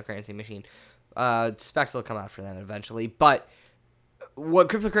a cryptocurrency machine. Specs will come out for that eventually. But what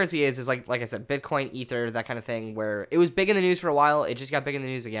cryptocurrency is like I said, Bitcoin, Ether, that kind of thing, where it was big in the news for a while. It just got big in the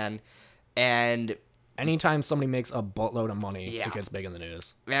news again. And anytime somebody makes a boatload of money, it gets big in the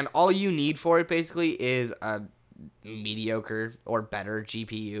news. And all you need for it basically is a mediocre or better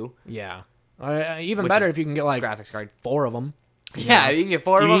GPU. Yeah. Even better if you can get like graphics card, 4 of them. Yeah, you can get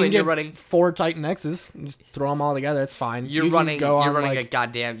 4 of them, and you're running 4 Titan X's. Just throw them all together. It's fine. You're running a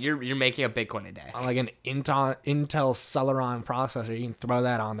goddamn. You're making a Bitcoin a day. On like an Intel Celeron processor, you can throw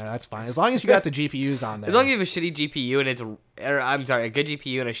that on there. That's fine, as long as you got the GPUs on there. As long as you have a shitty GPU and it's, a good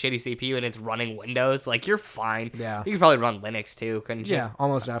GPU and a shitty CPU and it's running Windows, like, you're fine. Yeah. You could probably run Linux too, couldn't you? Yeah,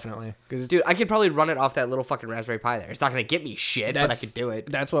 almost definitely. Dude, I could probably run it off that little fucking Raspberry Pi there. It's not gonna get me shit, but I could do it.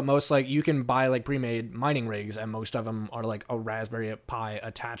 That's what most, like, you can buy like pre-made mining rigs, and most of them are like a Raspberry Pi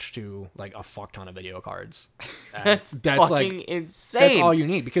attached to like a fuck ton of video cards. That's fucking like, insane. That's all you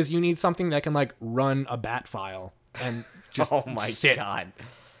need, because you need something that can like run a bat file and just oh my god,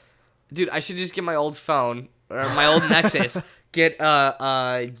 dude! I should just get my old phone or my old Nexus, get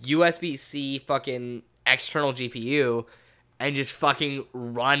a USB-C fucking external GPU, and just fucking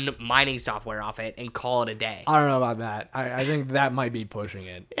run mining software off it and call it a day. I don't know about that. I think that might be pushing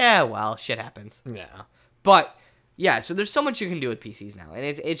it. Yeah, well, shit happens. Yeah, but. Yeah, so there's so much you can do with PCs now, and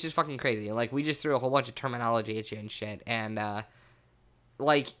it's just fucking crazy. And, like, we just threw a whole bunch of terminology at you and shit, and,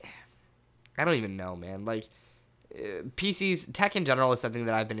 like, I don't even know, man. Like, PCs, tech in general is something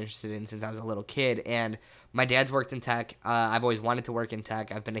that I've been interested in since I was a little kid, and my dad's worked in tech. I've always wanted to work in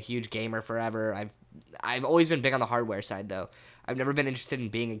tech. I've been a huge gamer forever. I've always been big on the hardware side, though. I've never been interested in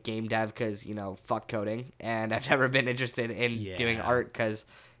being a game dev because, you know, fuck coding, and I've never been interested in doing art because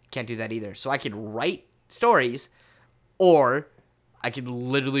can't do that either. So I could write stories, or I could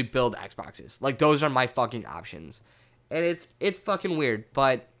literally build Xboxes. Like, those are my fucking options. And it's fucking weird,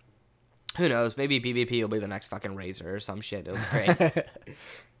 but who knows? Maybe BBP will be the next fucking Razer or some shit. It'll be great.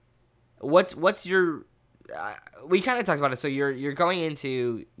 What's your... we kind of talked about it. So you're going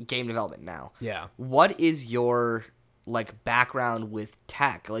into game development now. Yeah. What is your, like, background with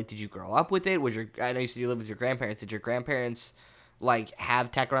tech? Like, did you grow up with it? I know you said you lived with your grandparents. Did your grandparents... like,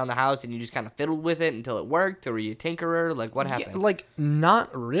 have tech around the house and you just kind of fiddled with it until it worked? Or were you a tinkerer? Like, what happened? Yeah, like, not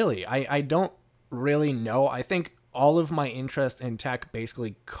really. I don't really know. I think all of my interest in tech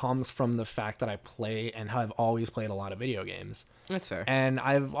basically comes from the fact that I play and have always played a lot of video games. That's fair. And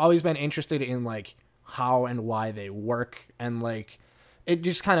I've always been interested in, like, how and why they work. And, like, it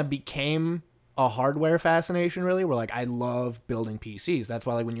just kind of became a hardware fascination, really, where, like, I love building PCs. That's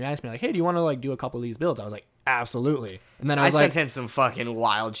why, like, when you asked me, like, hey, do you want to, like, do a couple of these builds? I was like, absolutely. And then I was sent him some fucking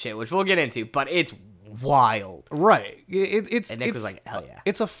wild shit, which we'll get into, but it's wild. Right. And Nick was like, hell yeah.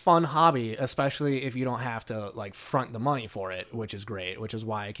 It's a fun hobby, especially if you don't have to like front the money for it, which is great, which is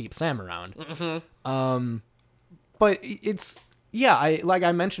why I keep Sam around. Mm-hmm. But it's, yeah, like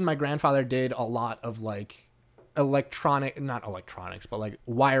I mentioned, my grandfather did a lot of like not electronics, but like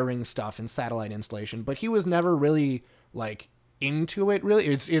wiring stuff and satellite installation, but he was never really like into it really.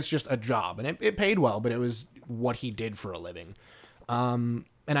 It's just a job, and it paid well, but it was what he did for a living. And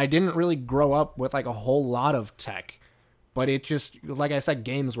I didn't really grow up with like a whole lot of tech, but it just, like I said,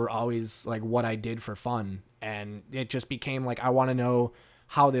 games were always like what I did for fun, and it just became like I want to know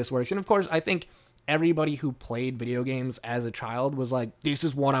how this works. And of course, I think everybody who played video games as a child was like, this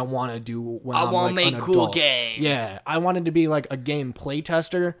is what I want to do when I want to make cool games. Yeah, I wanted to be like a game play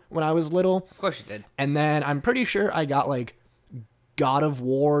tester when I was little. Of course you did. And then I'm pretty sure I got like God of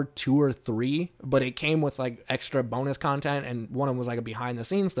War 2 or 3, but it came with like extra bonus content, and one of them was like a behind the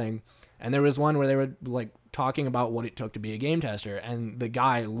scenes thing. And there was one where they were like talking about what it took to be a game tester, and the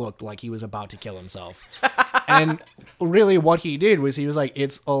guy looked like he was about to kill himself. And really what he did was he was like,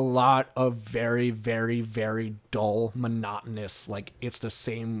 it's a lot of very, very, very dull, monotonous, like it's the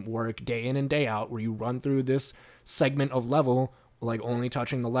same work day in and day out, where you run through this segment of level like only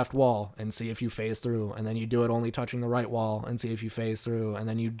touching the left wall and see if you phase through, and then you do it only touching the right wall and see if you phase through, and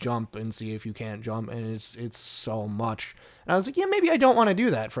then you jump and see if you can't jump, and it's so much. And I was like, yeah, maybe I don't want to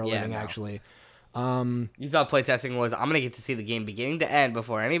do that for a living, actually. You thought playtesting was, I'm gonna get to see the game beginning to end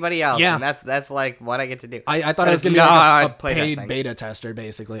before anybody else, and that's like what I get to do. I thought I was gonna be like a paid beta tester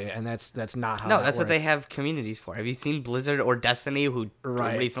basically, and that's not how. No, that's what they have communities for. Have you seen Blizzard or Destiny, who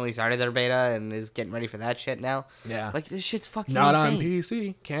recently started their beta and is getting ready for that shit now? Yeah, like this shit's fucking not insane. on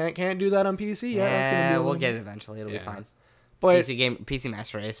PC. Can't do that on PC. Yeah, we'll get it eventually. It'll be fine. But PC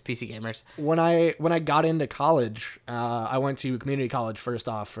Master Race, PC gamers. When I got into college, I went to community college first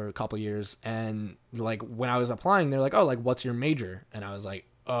off for a couple years, and like when I was applying, they're like, "Oh, like what's your major?" And I was like,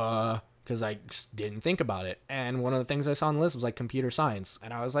 because I just didn't think about it. And one of the things I saw on the list was like computer science,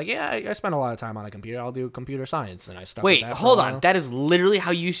 and I was like, "Yeah, I spent a lot of time on a computer. I'll do computer science." And I stuck. Wait, with that hold on. That is literally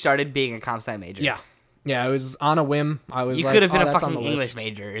how you started being a comp sci major. Yeah. Yeah, it was on a whim. I was. You could have been a fucking English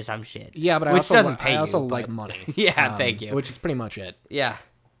major or some shit. Yeah, but I also like money. Yeah, thank you. Which is pretty much it. Yeah.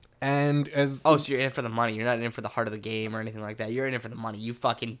 And so you're in it for the money. You're not in it for the heart of the game or anything like that. You're in it for the money. You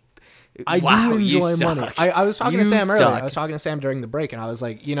fucking. I do enjoy money. I was talking to Sam earlier. I was talking to Sam during the break, and I was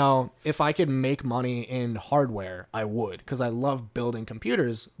like, if I could make money in hardware, I would, because I love building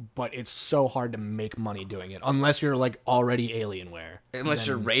computers, but it's so hard to make money doing it unless you're like already Alienware. Unless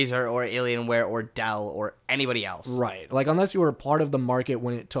you're Razer or Alienware or Dell or anybody else. Right. Like unless you were part of the market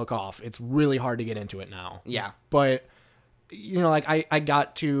when it took off, it's really hard to get into it now. Yeah. But like I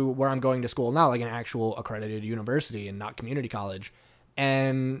got to where I'm going to school now, like an actual accredited university and not community college,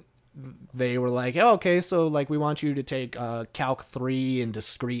 and they were like, oh, okay, so like we want you to take Calc 3 and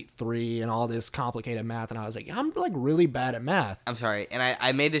Discrete 3 and all this complicated math. And I was like, I'm like really bad at math. I'm sorry. And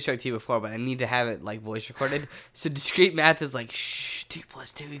I made this joke to you before, but I need to have it like voice recorded. So discrete math is like, 2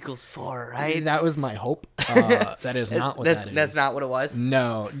 + 2 = 4, right? That was my hope. That is not what that is. That's not what it was?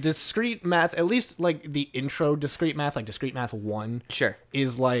 No. Discrete math, at least like the intro discrete math, like discrete math 1, sure,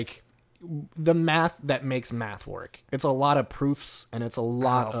 is like the math that makes math work. It's a lot of proofs, and it's a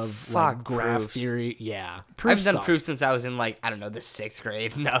lot of like graph theory. Yeah. I've done proofs since I was in like, I don't know, the 6th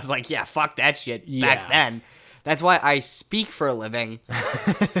grade. And I was like, yeah, fuck that shit back then. That's why I speak for a living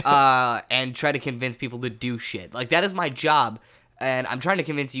and try to convince people to do shit. Like, that is my job. And I'm trying to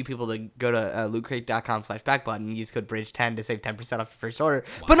convince you people to go to lootcrate.com/backbutton and use code BRIDGE10 to save 10% off your first order.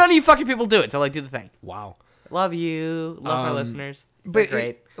 Wow. But none of you fucking people do it, so like, do the thing. Wow. Love you. Love my listeners. But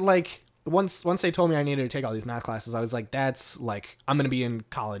great. Once they told me I needed to take all these math classes, I was like, that's like, I'm going to be in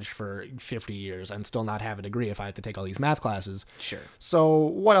college for 50 years and still not have a degree if I have to take all these math classes. Sure. So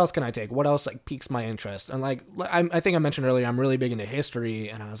what else can I take? What else like piques my interest? And like, I think I mentioned earlier, I'm really big into history,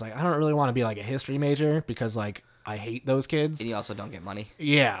 and I was like, I don't really want to be like a history major because like, I hate those kids. And you also don't get money.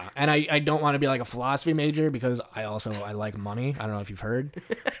 Yeah. And I don't want to be like a philosophy major because I like money. I don't know if you've heard.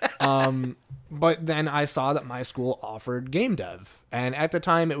 But then I saw that my school offered game dev. And at the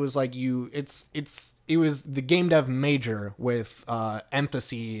time it was like it was the game dev major with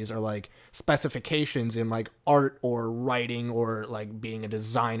emphases or like specifications in like art or writing or like being a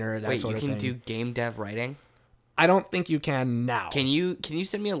designer, that sort of thing. Wait, you can do game dev writing? I don't think you can now. Can you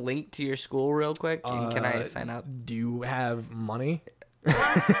send me a link to your school real quick? And can I sign up? Do you have money?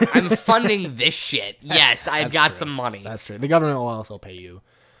 I'm funding this shit. Yes, I've got some money. That's true. The government will also pay you.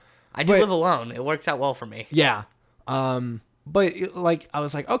 I do live alone. It works out well for me. Yeah. But I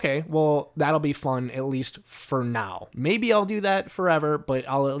was like, okay, well, that'll be fun at least for now. Maybe I'll do that forever, but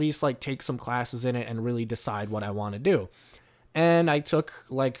I'll at least take some classes in it and really decide what I want to do. And I took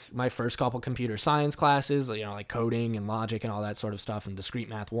my first couple computer science classes, coding and logic and all that sort of stuff, and discrete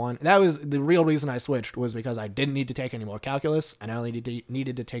math 1. That was the real reason I switched, was because I didn't need to take any more calculus and I only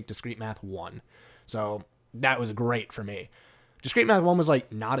needed to take discrete math 1. So that was great for me. Discrete math 1 was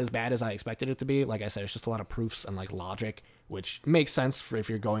not as bad as I expected it to be. Like I said, it's just a lot of proofs and logic, which makes sense for if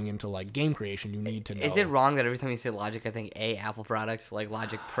you're going into game creation. You need to know. Is it wrong that every time you say logic, I think Apple products like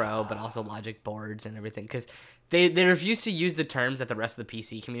Logic Pro, but also Logic boards and everything? Because they refuse to use the terms that the rest of the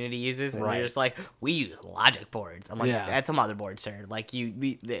PC community uses, and they're just we use Logic boards. I'm like, that's a motherboard, sir.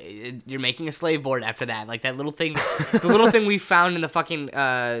 You're making a slave board after that. That little thing, the little thing we found in the fucking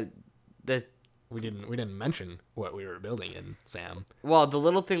We didn't mention what we were building in, Sam. Well, the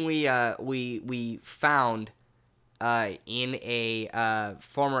little thing we found in a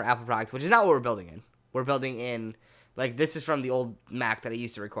former Apple product, which is not what we're building in. We're building in this is from the old Mac that I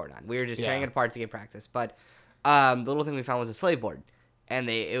used to record on. We were just tearing it apart to get practice. But the little thing we found was a slave board, and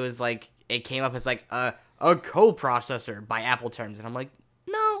it came up as a coprocessor by Apple terms, and I'm like,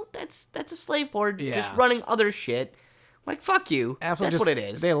 no, that's a slave board just running other shit. Fuck you. Apple that's what it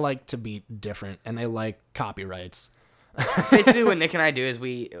is. They like to be different, and they like copyrights. Basically, what Nick and I do is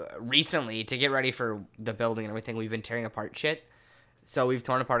we recently, to get ready for the building and everything, we've been tearing apart shit. So we've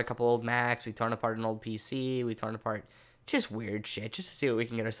torn apart a couple old Macs, we've torn apart an old PC, we've torn apart just weird shit, just to see what we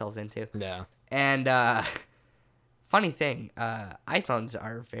can get ourselves into. Yeah. And funny thing, iPhones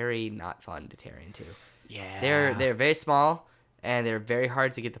are very not fun to tear into. Yeah. They're very small, and they're very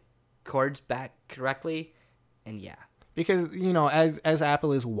hard to get the cords back correctly, and yeah. Because, as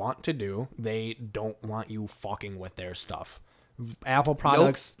Apple is wont to do, they don't want you fucking with their stuff. Apple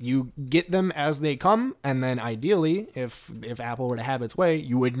products, you get them as they come, and then ideally, if Apple were to have its way,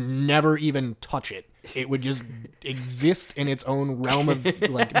 you would never even touch it. It would just exist in its own realm of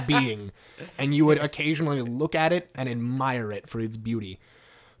being, and you would occasionally look at it and admire it for its beauty.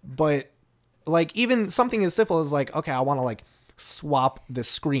 But even something as simple as okay, I want to swap the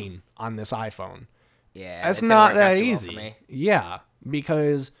screen on this iPhone. Yeah, that's not that easy. Well for me. Yeah,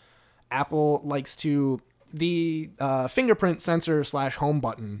 because Apple likes to the fingerprint sensor / home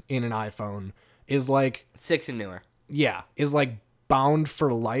button in an iPhone is 6 and newer. Yeah, is bound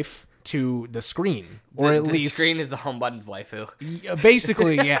for life to the screen, or at least the screen is the home button's waifu.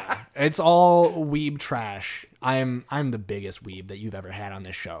 Basically, yeah, it's all weeb trash. I'm the biggest weeb that you've ever had on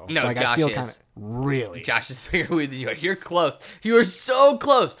this show. No, so, Josh I feel is. Really, Josh is the bigger weeb than you are. You're close. You are so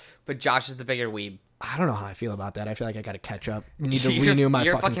close, but Josh is the bigger weeb. I don't know how I feel about that. I feel like I got to catch up. I need to renew my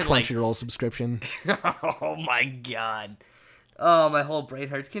fucking Crunchyroll subscription. Oh my god. Oh, my whole brain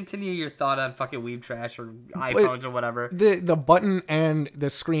hurts. Continue your thought on fucking weeb trash or iPhones or whatever. The button and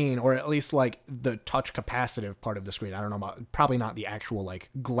the screen, or at least the touch capacitive part of the screen. I don't know about, probably not the actual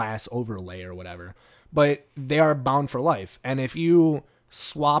glass overlay or whatever, but they are bound for life. And if you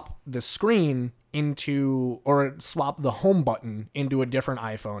swap the screen or swap the home button into a different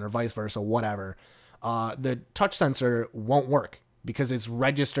iPhone or vice versa, whatever, the touch sensor won't work because it's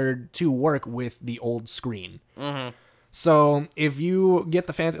registered to work with the old screen. Mm-hmm. So if you get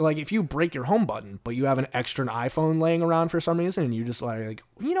the fancy, if you break your home button, but you have an extra iPhone laying around for some reason, and you just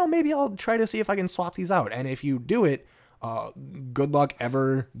maybe I'll try to see if I can swap these out. And if you do it, good luck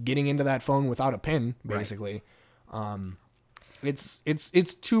ever getting into that phone without a pin, basically. Right.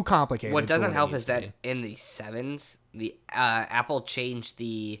 It's too complicated. What doesn't help is that in the 7s, the Apple changed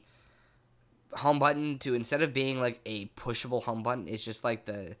the home button to, instead of being a pushable home button, it's just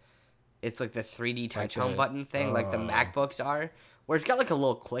it's the 3D touch home button thing, like the MacBooks are, where it's got a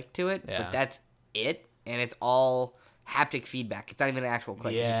little click to it, but that's it, and it's all haptic feedback. It's not even an actual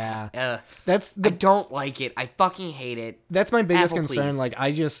click. Yeah, I don't like it. I fucking hate it. That's my biggest concern. Please.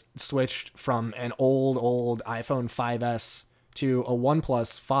 I just switched from an old iPhone 5S to a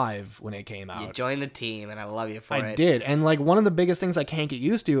OnePlus 5 when it came out. You joined the team, and I love you for it. I did, and one of the biggest things I can't get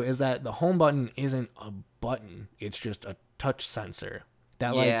used to is that the home button isn't a button; it's just a touch sensor.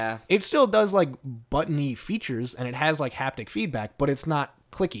 That it still does buttony features, and it has haptic feedback, but it's not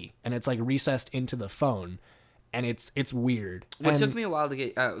clicky, and it's recessed into the phone, and it's weird. What took me a while to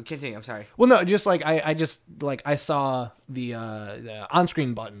get continue. I'm sorry. Well, no, just I saw the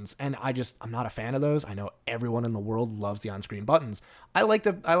on-screen buttons, and I'm not a fan of those. I know everyone in the world loves the on-screen buttons. I like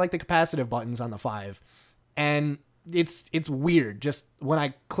the capacitive buttons on the 5, and it's weird. Just when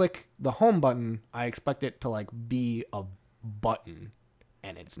I click the home button, I expect it to be a button.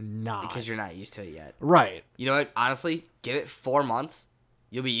 And it's not. Because you're not used to it yet. Right. You know what? Honestly, give it 4 months.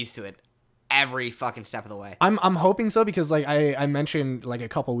 You'll be used to it. every fucking step of the way. I'm hoping so, because like I mentioned like a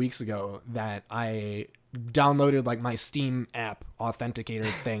couple weeks ago that I downloaded like my Steam app authenticator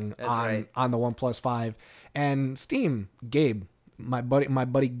thing on the OnePlus 5, and Steam, Gabe, my buddy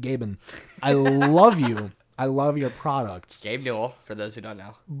Gaben, I love you. I love your products. Gabe Newell, for those who don't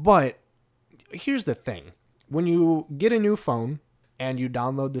know. But here's the thing. When you get a new phone and you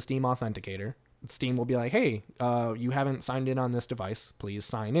download the Steam authenticator, Steam will be like, hey, you haven't signed in on this device. Please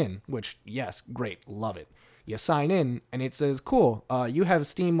sign in. Which, yes, great. Love it. You sign in, and it says, cool, you have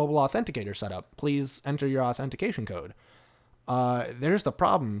Steam Mobile Authenticator set up. Please enter your authentication code. There's the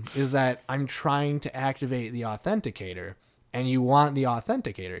problem, is that I'm trying to activate the authenticator, and you want the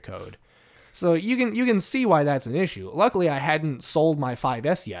authenticator code. So you can see why that's an issue. Luckily, I hadn't sold my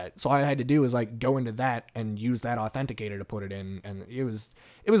 5S yet, so all I had to do was like go into that and use that authenticator to put it in, and it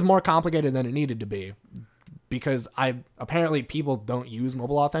was more complicated than it needed to be, because apparently people don't use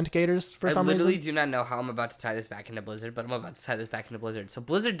mobile authenticators for some reason. I literally do not know how I'm about to tie this back into Blizzard, but I'm about to tie this back into Blizzard. So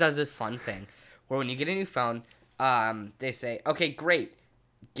Blizzard does this fun thing where when you get a new phone, they say, okay, great,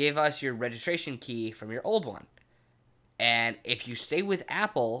 give us your registration key from your old one. And if you stay with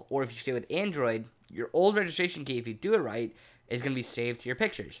Apple or if you stay with Android, your old registration key, if you do it right, is going to be saved to your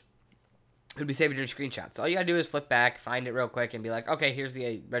pictures. It'll be saved in your screenshots. So all you got to do is flip back, find it real quick, and be like, okay, here's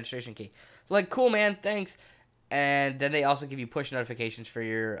the registration key. So like, cool, man, thanks. And then they also give you push notifications for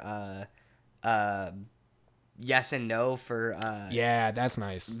your yes and no for yeah, that's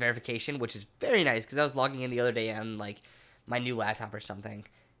nice. Verification, which is very nice, because I was logging in the other day on like my new laptop or something,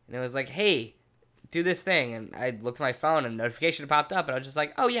 and it was like, hey, do this thing, and I looked at my phone and the notification popped up, and I was just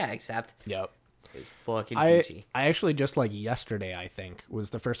like, oh yeah, accept. Yep. It's fucking peachy. I actually just like yesterday, I think,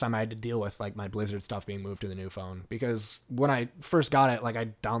 was the first time I had to deal with like my Blizzard stuff being moved to the new phone, because when I first got it, like I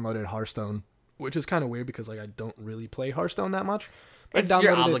downloaded Hearthstone, which is kind of weird because like I don't really play Hearthstone that much.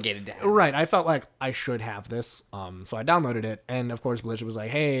 You're obligated to have it. Right. I felt like I should have this. So I downloaded it, and of course Blizzard was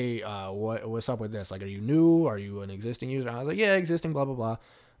like, hey, what's up with this? Like, are you new? Are you an existing user? And I was like, yeah, existing, blah, blah, blah.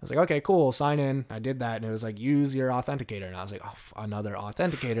 I was like, okay, cool, sign in. I did that, and it was like, use your authenticator. And I was like, oh, another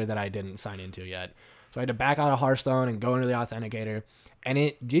authenticator that I didn't sign into yet. So I had to back out of Hearthstone and go into the authenticator, and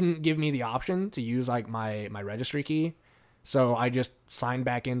it didn't give me the option to use like my registry key. So I just signed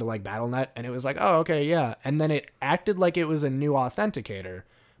back into like Battle.net, and it was like, oh, okay, yeah. And then it acted like it was a new authenticator,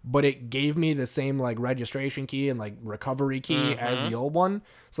 but it gave me the same like registration key and like recovery key as the old one.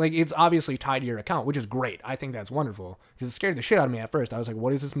 So like it's obviously tied to your account, which is great. I think that's wonderful, because it scared the shit out of me at first. I was like,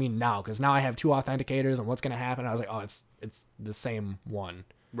 what does this mean now? Because now I have two authenticators, and what's gonna happen? I was like, oh, it's the same one.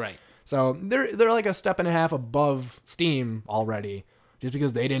 Right. So they're like a step and a half above Steam already, just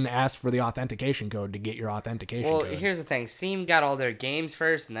because they didn't ask for the authentication code to get your authentication code. Well, here's the thing. Steam got all their games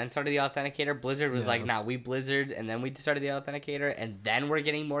first and then started the authenticator. Blizzard was like, nah, we Blizzard, and then we started the authenticator, and then we're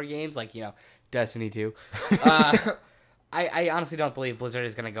getting more games, like, you know, Destiny 2. I honestly don't believe Blizzard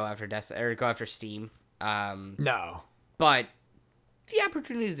is going to go after Steam. No. But the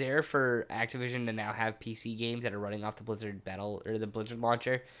opportunity is there for Activision to now have PC games that are running off the Blizzard the Blizzard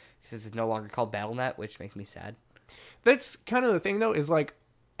launcher, because it's no longer called Battle.net, which makes me sad. That's kind of the thing, though, is like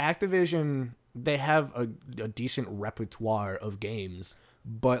Activision, they have a decent repertoire of games,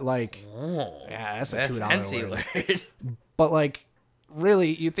 but like, yeah, that's a $2 word. But like,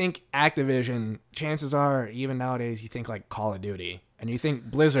 really, you think Activision, chances are, even nowadays, you think like Call of Duty, and you think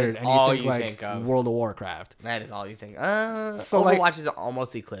Blizzard, and you think like World of Warcraft. That is all you think. So Overwatch like, is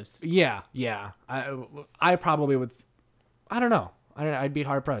almost eclipsed. Yeah. I probably would. I don't know. I'd be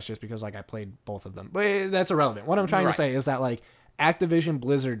hard pressed just because like I played both of them, but that's irrelevant. What I'm trying to say is that like Activision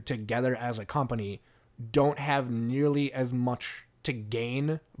Blizzard together as a company don't have nearly as much to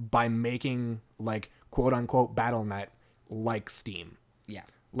gain by making like quote unquote Battle.net like Steam. Yeah.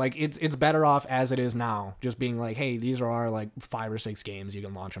 Like it's better off as it is now, just being like, hey, these are our like 5 or 6 games, you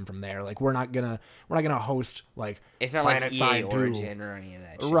can launch them from there. Like we're not gonna host like it's not like EA Origin or any of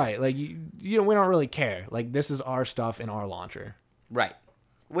that shit. Right. Like you know, we don't really care. Like this is our stuff in our launcher. Right.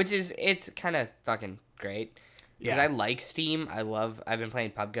 Which is, it's kind of fucking great. Because I like Steam. I've been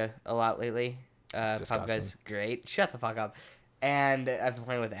playing PUBG a lot lately. PUBG's great. Shut the fuck up. And I've been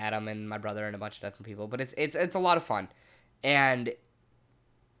playing with Adam and my brother and a bunch of different people. But it's a lot of fun. And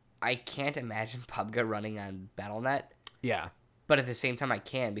I can't imagine PUBG running on Battle.net. Yeah. But at the same time, I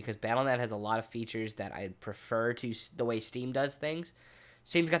can, because Battle.net has a lot of features that I prefer to the way Steam does things.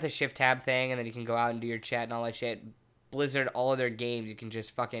 Steam's got the shift tab thing, and then you can go out and do your chat and all that shit. Blizzard, all of their games, you can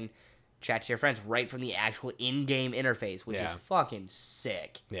just fucking chat to your friends right from the actual in-game interface, which is fucking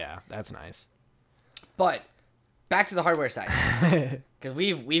sick. Yeah, that's nice. But back to the hardware side, because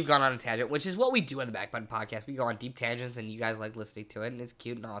we've gone on a tangent, which is what we do on the Back Button Podcast. We go on deep tangents, and you guys like listening to it, and it's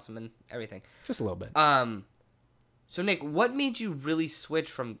cute and awesome and everything. Just a little bit. So Nick, what made you really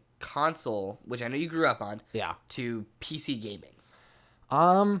switch from console, which I know you grew up on, to PC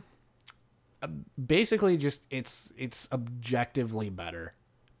gaming? Basically, just it's objectively better.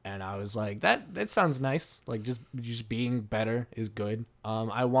 And I was like, that sounds nice. Like, just being better is good.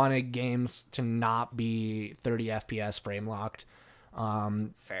 I wanted games to not be 30 FPS frame locked.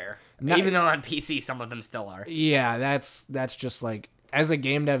 Fair. Even though on PC, some of them still are. Yeah, that's just like, as a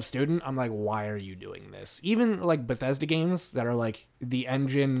game dev student, I'm like, why are you doing this? Even like Bethesda games that are like, the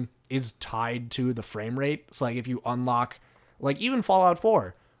engine is tied to the frame rate. So like, if you unlock, like even Fallout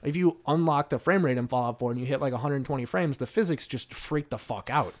 4, if you unlock the frame rate in Fallout 4 and you hit like 120 frames, the physics just freak the fuck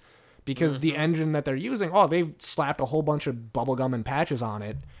out. Because the engine that they're using, they've slapped a whole bunch of bubblegum and patches on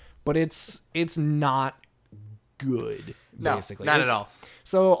it, but it's not good, basically. No, not at all.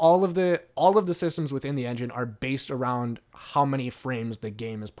 So all of the systems within the engine are based around how many frames the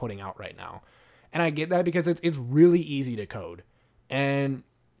game is putting out right now. And I get that because it's really easy to code. And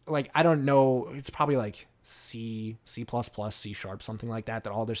like, I don't know, it's probably like C++, C#, something like that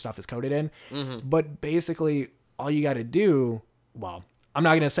all their stuff is coded in. Mm-hmm. But basically, all you got to do, well, I'm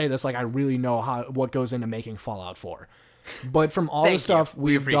not going to say this like I really know what goes into making Fallout 4. But from all the stuff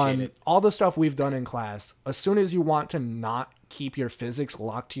we've done, all the stuff we've done in class, as soon as you want to not keep your physics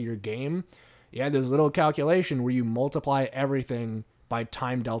locked to your game, there's a little calculation where you multiply everything by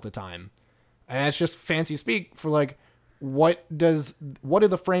time delta time. And that's just fancy speak for like, what do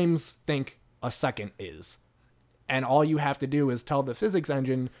the frames think a second is? And all you have to do is tell the physics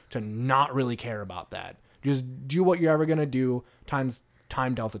engine to not really care about that. Just do what you're ever going to do times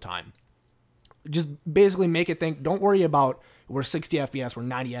time delta time. Just basically make it think, don't worry about we're 60 FPS, we're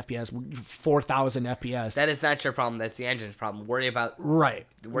 90 FPS, we're 4,000 FPS. That is not your problem. That's the engine's problem. Worry about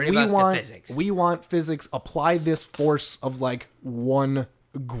the physics. We want physics. Apply this force of like 1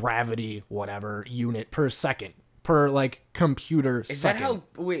 gravity, whatever, unit per second. Per like computer second. Is that how?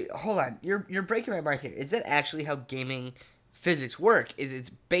 Wait, hold on. You're breaking my mind here. Is that actually how gaming physics work? Is it's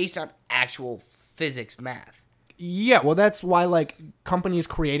based on actual physics math? Yeah, well, that's why like companies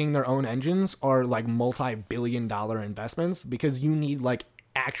creating their own engines are like multi-billion-dollar investments, because you need like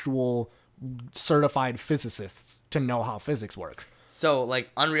actual certified physicists to know how physics works. So like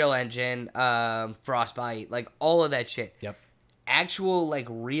Unreal Engine, Frostbite, like all of that shit. Yep. Actual like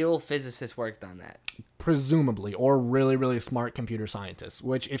real physicists worked on that. Presumably, or really, really smart computer scientists,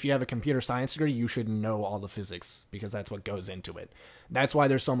 which if you have a computer science degree, you should know all the physics because that's what goes into it. That's why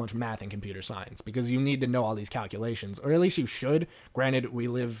there's so much math in computer science, because you need to know all these calculations, or at least you should. Granted, we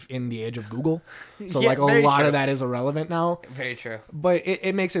live in the age of Google, so like a lot of that is irrelevant now. Very true. But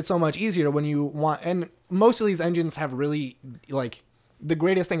it makes it so much easier when you want, and most of these engines have really like, the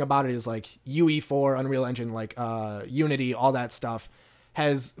greatest thing about it is like UE4, Unreal Engine, like Unity, all that stuff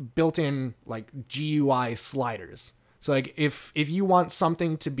has built-in like GUI sliders. So like if you want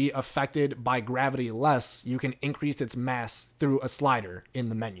something to be affected by gravity less, you can increase its mass through a slider in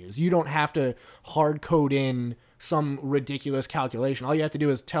the menus. You don't have to hard code in some ridiculous calculation. All you have to do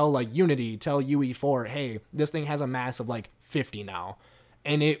is tell like Unity, tell UE4, hey, this thing has a mass of like 50 now.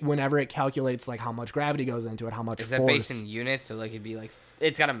 And it, whenever it calculates like how much gravity goes into it, how much is force. That based in units? So like it'd be like,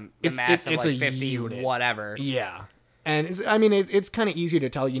 it's got a mass of like 50 unit. Whatever. Yeah. And it's kind of easier to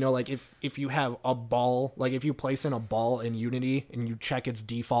tell, like if you have a ball, like if you place in a ball in Unity and you check its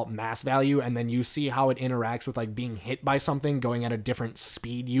default mass value and then you see how it interacts with like being hit by something going at a different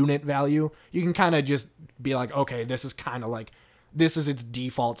speed unit value, you can kind of just be like, okay, this is kind of like, this is its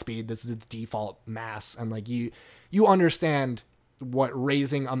default speed, this is its default mass. And like you understand what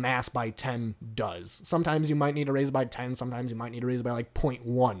raising a mass by 10 does. Sometimes you might need to raise it by 10, sometimes you might need to raise it by like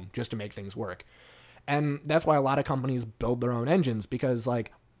 0.1 just to make things work. And that's why a lot of companies build their own engines, because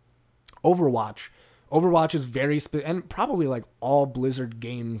like Overwatch is very and probably like all Blizzard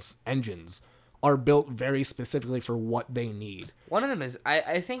games engines are built very specifically for what they need. One of them is,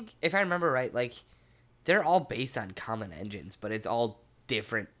 I think, if I remember right, like they're all based on common engines, but it's all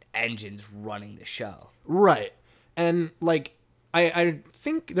different engines running the show. Right. And like I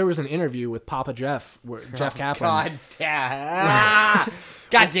think there was an interview with Papa Jeff, where Jeff Kaplan.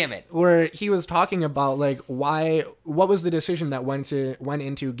 God damn it. Where he was talking about like what was the decision that went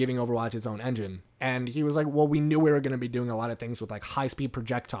into giving Overwatch its own engine. And he was like, well, we knew we were going to be doing a lot of things with like high-speed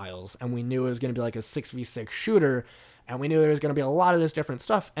projectiles, and we knew it was going to be like a 6v6 shooter, and we knew there was going to be a lot of this different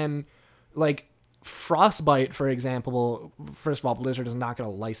stuff. And like Frostbite, for example, first of all, Blizzard is not going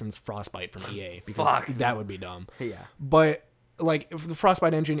to license Frostbite from EA because that would be dumb. Yeah. But like the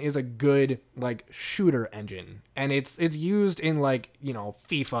Frostbite engine is a good like shooter engine, and it's used in like, you know,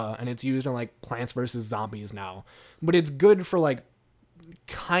 FIFA, and it's used in like Plants vs Zombies now, but it's good for like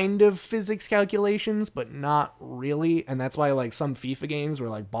kind of physics calculations, but not really, and that's why like some FIFA games where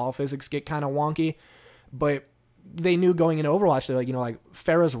like ball physics get kind of wonky. But they knew going into Overwatch, they're like, you know, like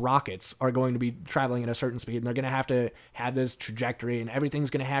Farah's rockets are going to be traveling at a certain speed, and they're going to have this trajectory, and everything's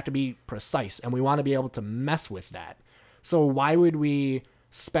going to have to be precise, and we want to be able to mess with that. So why would we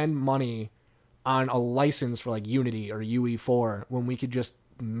spend money on a license for like Unity or UE4 when we could just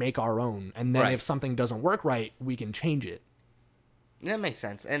make our own? And then if something doesn't work right, we can change it. That makes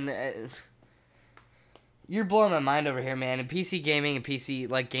sense. And you're blowing my mind over here, man. And PC gaming and PC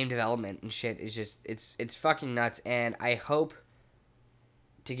like game development and shit is just it's fucking nuts. And I hope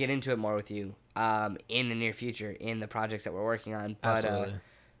to get into it more with you in the near future in the projects that we're working on. But Absolutely.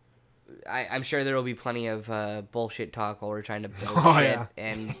 I'm sure there will be plenty of bullshit talk while we're trying to build shit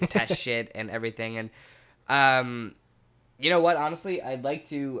and test shit and everything. And you know what? Honestly, I'd like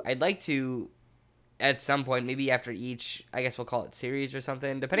to at some point, maybe after each, I guess we'll call it series or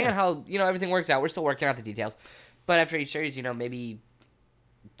something, depending on how, you know, everything works out. We're still working out the details, but after each series, you know, maybe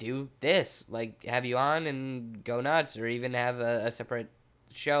do this, like have you on and go nuts, or even have a separate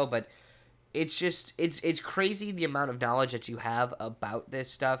show. But it's just it's crazy the amount of knowledge that you have about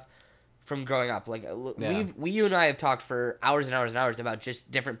this stuff from growing up. Like you and I have talked for hours and hours and hours about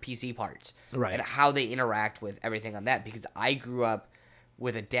just different PC parts, right, and how they interact with everything on that, because I grew up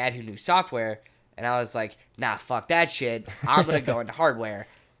with a dad who knew software, and I was like, nah, fuck that shit, I'm gonna go into hardware.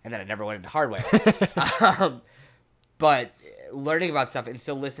 And then I never went into hardware. But learning about stuff and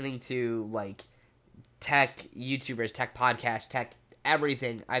still listening to like tech YouTubers, tech podcasts, tech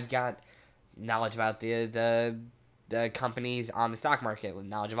everything, I've got knowledge about the companies on the stock market,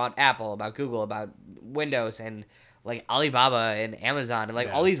 knowledge about Apple, about Google, about Windows, and like Alibaba and Amazon, and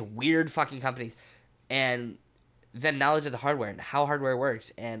like all these weird fucking companies, and then knowledge of the hardware and how hardware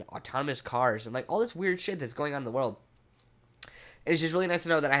works, and autonomous cars, and like all this weird shit that's going on in the world. It's just really nice to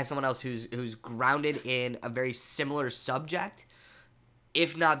know that I have someone else who's grounded in a very similar subject,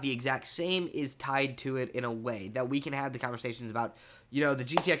 if not the exact same, is tied to it in a way that we can have the conversations about, you know, the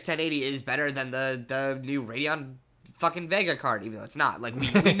GTX 1080 is better than the new Radeon fucking Vega card, even though it's not. Like,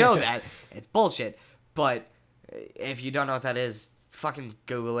 we know that. It's bullshit. But if you don't know what that is, fucking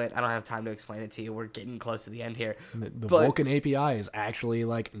Google it. I don't have time to explain it to you. We're getting close to the end here. The Vulkan API is actually,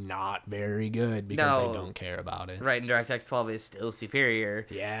 like, not very good because they don't care about it. Right, and DirectX 12 is still superior.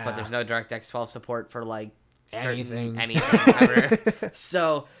 Yeah. But there's no DirectX 12 support for, like, anything ever.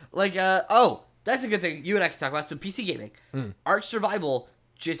 So, like, that's a good thing you and I can talk about. So, PC gaming. Ark Survival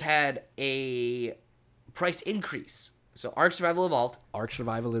just had a price increase. So Ark Survival Evolved. Ark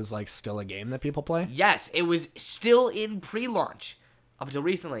Survival is like still a game that people play? Yes, it was still in pre-launch up until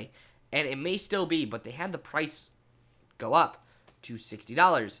recently, and it may still be, but they had the price go up to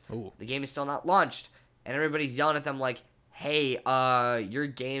 $60. Ooh. The game is still not launched, and everybody's yelling at them like, "Hey, your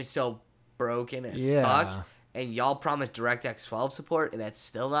game's still broken as fuck, and y'all promised DirectX 12 support, and that's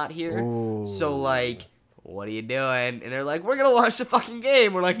still not here." Ooh. So like, what are you doing? And they're like, "We're gonna launch the fucking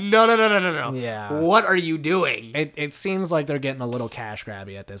game." We're like, no. Yeah. What are you doing? It seems like they're getting a little cash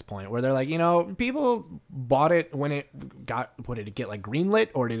grabby at this point, where they're like, you know, people bought it when it got, what did it get, like greenlit,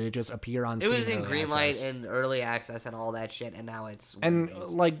 or did it just appear on Steam? It was in greenlight and early access and all that shit, and now it's... And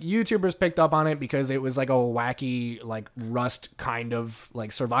like YouTubers picked up on it because it was like a wacky, like Rust kind of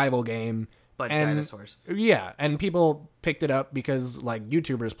like survival game. But dinosaurs. Yeah, and people picked it up because like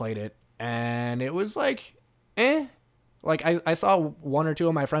YouTubers played it. And it was like, Like, I saw one or two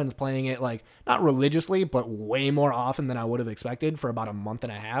of my friends playing it, like, not religiously, but way more often than I would have expected for about a month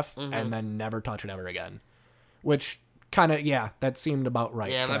and a half, and then never touch it ever again. Which kind of, that seemed about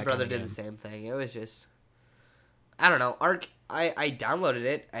right. Yeah, my brother did the same thing. It was just... I don't know. Ark, I downloaded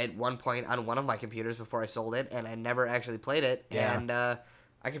it at one point on one of my computers before I sold it, and I never actually played it. Yeah. And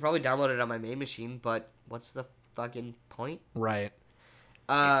I could probably download it on my main machine, but what's the fucking point? Right.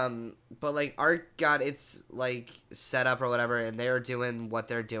 But like Ark got its like set up or whatever, and they're doing what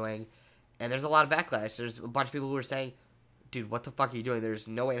they're doing, and there's a lot of backlash. There's a bunch of people who are saying, "Dude, what the fuck are you doing? There's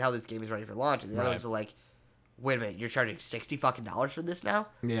no way in hell this game is ready for launch." And the others are like, "Wait a minute, you're charging $60 fucking for this now?"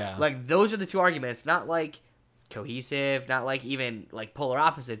 Yeah. Like those are the two arguments, not like cohesive, not like even like polar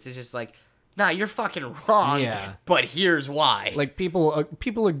opposites. It's just like, nah, you're fucking wrong. Yeah. But here's why. Like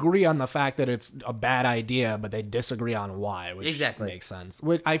people agree on the fact that it's a bad idea, but they disagree on why, which makes sense.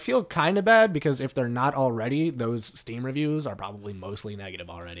 Which I feel kind of bad because if they're not already, those Steam reviews are probably mostly negative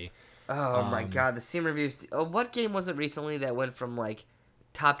already. Oh my god, the Steam reviews. What game was it recently that went from like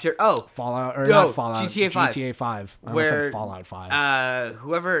top tier. Oh, Fallout or no, not Fallout? GTA 5. GTA 5. I where said Fallout 5.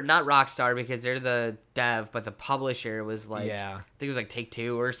 Whoever, not Rockstar because they're the dev, but the publisher was like, Yeah. I think it was like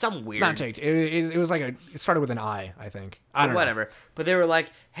Take-Two or some weird. Not Take-Two. It was like it started with an I think. I don't know. Whatever. But they were like,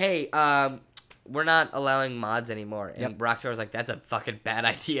 hey, we're not allowing mods anymore. And Rockstar was like, that's a fucking bad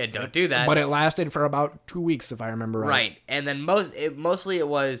idea. Don't do that. But it lasted for about 2 weeks, if I remember right. Right. And then mostly it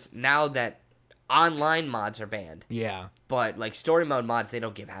was now that online mods are banned. Yeah. But like story mode mods, they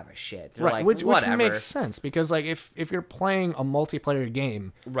don't give half a shit. They're right. like, which whatever. makes sense because like if you're playing a multiplayer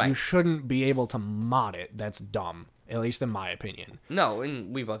game, you shouldn't be able to mod it. That's dumb. At least in my opinion. No,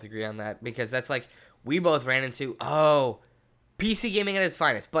 and we both agree on that because that's like we both ran into PC gaming at its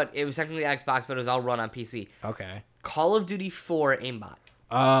finest, but it was technically Xbox, but it was all run on PC. Okay. Call of Duty 4 aimbot.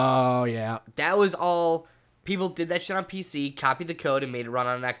 Oh yeah. That was all. People did that shit on PC, copied the code, and made it run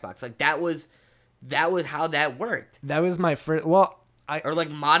on an Xbox. Like that was how that worked. That was my first. Well, or like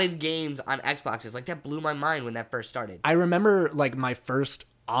modded games on Xboxes. Like that blew my mind when that first started. I remember like my first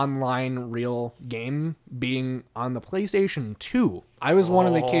online real game being on the PlayStation 2. I was one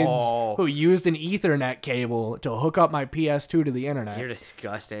of the kids who used an Ethernet cable to hook up my PS2 to the internet. You're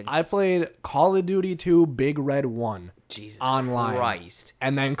disgusting. I played Call of Duty 2 Big Red 1 Jesus online. Christ.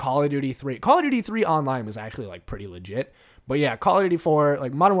 And then Call of Duty 3. Call of Duty 3 online was actually like pretty legit. But yeah, Call of Duty 4,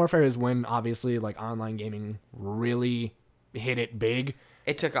 like Modern Warfare is when obviously like online gaming really hit it big.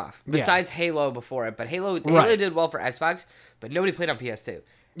 It took off. Besides Halo before it, but Halo did well for Xbox, but nobody played on PS2.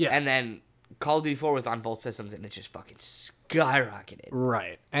 Yeah. And then Call of Duty 4 was on both systems, and it just fucking skyrocketed.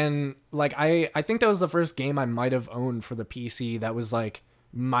 Right. And like I think that was the first game I might have owned for the PC that was like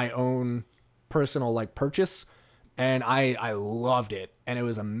my own personal like purchase. And I loved it. And it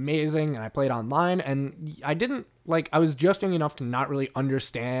was amazing. And I played online. And I was just young enough to not really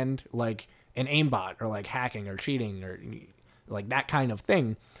understand like an aimbot or like hacking or cheating or like that kind of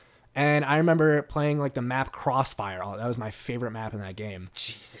thing. And I remember playing like the map Crossfire. That was my favorite map in that game.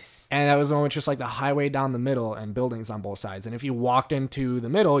 Jesus. And that was the one with just like the highway down the middle and buildings on both sides. And if you walked into the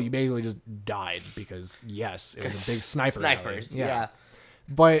middle, you basically just died because yes, it was a big sniper. Snipers. Yeah.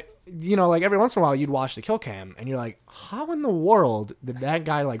 But, you know, like every once in a while you'd watch the kill cam and you're like, how in the world did that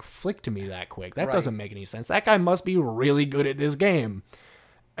guy like flick to me that quick? That doesn't make any sense. That guy must be really good at this game.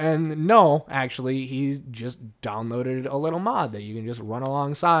 And no, actually, he's just downloaded a little mod that you can just run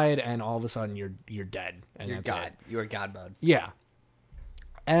alongside and all of a sudden you're dead. And you're God. It. You're God mode. Yeah.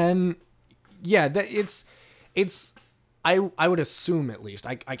 And yeah, that it's I would assume at least.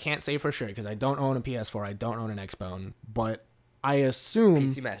 I can't say for sure because I don't own a PS4, I don't own an Xbone, but I assume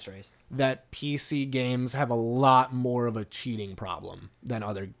PC Master Race. That PC games have a lot more of a cheating problem than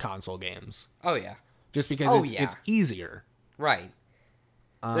other console games. Oh, yeah. Just because it's easier. Right.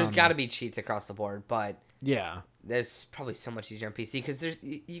 There's got to be cheats across the board, but yeah, there's probably so much easier on PC because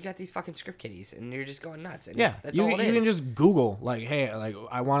you got these fucking script kiddies and you're just going nuts. And yeah, that's all it is. You can just Google like, hey, like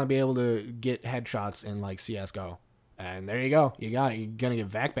I want to be able to get headshots in like CS:GO, and there you go, you got it. You're gonna get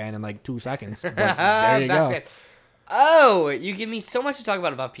vac banned in like 2 seconds. But there you go. Oh, you give me so much to talk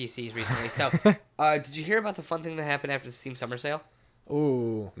about PCs recently. So, did you hear about the fun thing that happened after the Steam Summer Sale?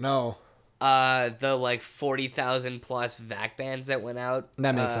 Ooh, no. The like 40,000 plus VAC bans that went out.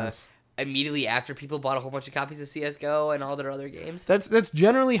 That makes sense. Immediately after people bought a whole bunch of copies of CS:GO and all their other games. That's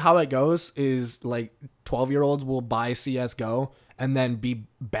generally how it goes. Is like 12-year-olds will buy CS:GO and then be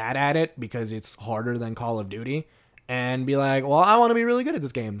bad at it because it's harder than Call of Duty, and be like, well, I want to be really good at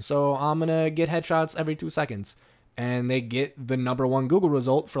this game, so I'm gonna get headshots every 2 seconds. And they get the #1 Google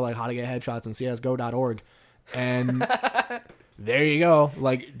result for like how to get headshots in CSGO.org. And there you go.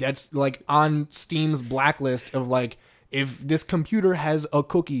 Like that's like on Steam's blacklist of like, if this computer has a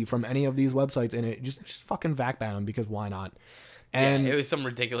cookie from any of these websites in it, just fucking vac ban them because why not? And it was some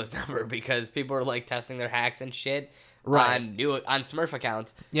ridiculous number because people were like testing their hacks and shit on Smurf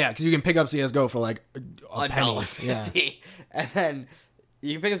accounts. Yeah, because you can pick up CSGO for like a penny. $1.50. And then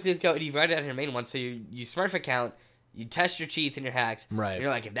you can pick up CS:GO and you write it on your main one. So you Smurf account, you test your cheats and your hacks. Right. And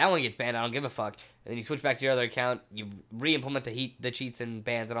you're like, if that one gets banned, I don't give a fuck. And then you switch back to your other account, you re-implement the cheats and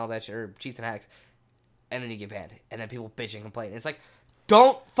bans and all that shit, or cheats and hacks, and then you get banned. And then people bitch and complain. It's like,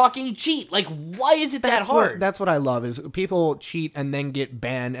 don't fucking cheat. Like, why is it that hard? That's what I love is people cheat and then get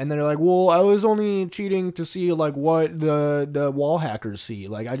banned, and they're like, well, I was only cheating to see like what the wall hackers see.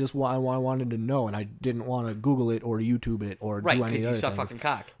 Like, I wanted to know, and I didn't want to Google it or YouTube it or do any other things. Right, because you suck fucking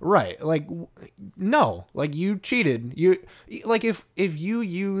cock. Right, like no, like you cheated. You like if you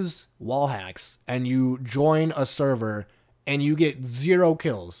use wall hacks and you join a server and you get 0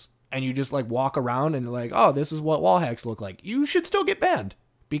 kills. And you just like walk around and like, oh, this is what wall hacks look like. You should still get banned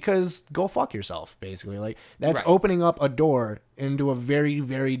because go fuck yourself, basically. Like, that's Right. opening up a door into a very,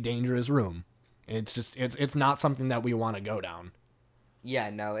 very dangerous room. It's just, it's not something that we want to go down. Yeah,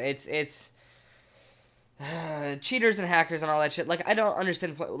 no, it's cheaters and hackers and all that shit. Like, I don't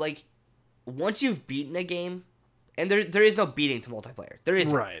understand the point. Like, once you've beaten a game, and there is no beating to multiplayer. There is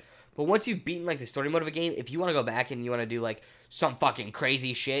Right. But once you've beaten, like, the story mode of a game, if you want to go back and you want to do, like, some fucking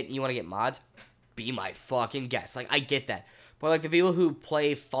crazy shit and you want to get mods, be my fucking guest. Like, I get that. But, like, the people who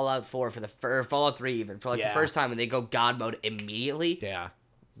play Fallout 4 or Fallout 3 even, for, like, the first time and they go God mode immediately, Yeah.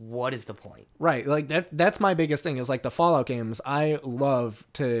 what is the point? Right, like that's my biggest thing is like the Fallout games. I love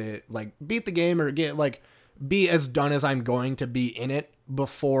to like beat the game or get like be as done as I'm going to be in it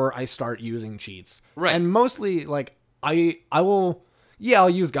before I start using cheats. Right. And mostly like I will I'll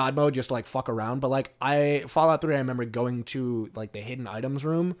use God mode just to like fuck around, but like Fallout 3 I remember going to like the hidden items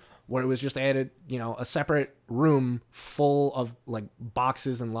room where it was just added, a separate room full of like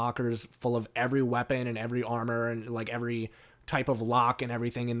boxes and lockers full of every weapon and every armor and like every type of lock and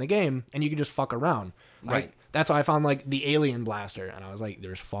everything in the game, and you can just fuck around. Right. Like, that's how I found like the alien blaster, and I was like,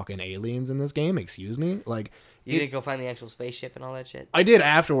 "There's fucking aliens in this game." Excuse me, like You didn't go find the actual spaceship and all that shit? I did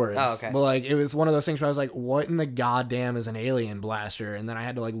afterwards. Oh, okay. But like it was one of those things where I was like, "What in the goddamn is an alien blaster?" And then I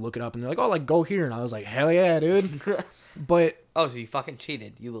had to like look it up, and they're like, "Oh, like go here," and I was like, "Hell yeah, dude!" But oh, so you fucking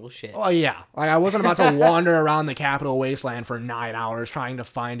cheated, you little shit. oh yeah, like I wasn't about to wander around the Capital Wasteland for 9 hours trying to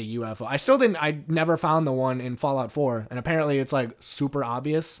find a UFO. I still didn't. I never found the one in Fallout 4, and apparently it's like super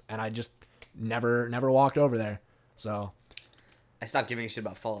obvious, and I just never walked over there. So I stopped giving a shit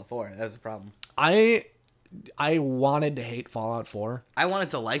about Fallout 4. That was the problem. I wanted to hate Fallout 4. I wanted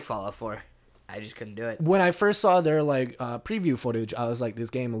to like Fallout 4. I just couldn't do it. When I first saw their like preview footage, I was like, "This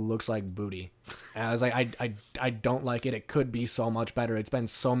game looks like booty," and I was like, "I don't like it. It could be so much better. It's been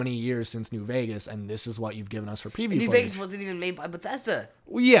so many years since New Vegas, and this is what you've given us for preview New footage." Vegas wasn't even made by Bethesda.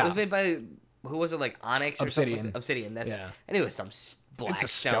 Well, yeah, It was made by, who was it, like Onyx or Obsidian. something? Obsidian. That's Yeah. And it was some black a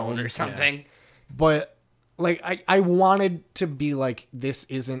stone stone, or something. yeah. But like I wanted to be like, this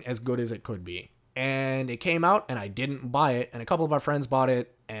isn't as good as it could be. And it came out and I didn't buy it, and a couple of our friends bought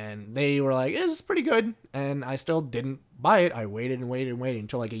it and they were like, "This is pretty good," and I still didn't buy it. I waited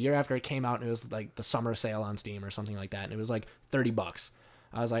until like a year after it came out, and it was like the summer sale on Steam or something like that, and it was like $30.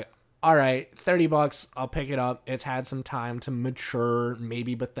 I was like, all right, $30, I'll pick it up. It's had some time to mature.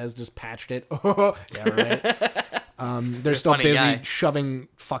 Maybe Bethesda's patched it. Yeah, right. They're still busy guy. shoving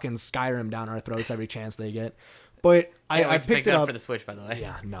fucking Skyrim down our throats every chance they get. But I picked it up for the Switch, by the way.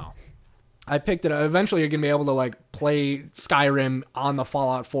 Yeah, no. I picked it up. Eventually, you're going to be able to like play Skyrim on the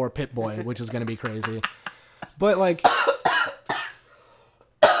Fallout 4 Pip-Boy, which is going to be crazy. But like,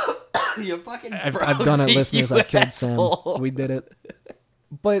 You fucking I've done it, listeners. I've killed asshole. Sam. We did it.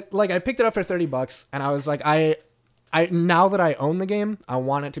 But like, I picked it up for $30, and I was like, I now that I own the game, I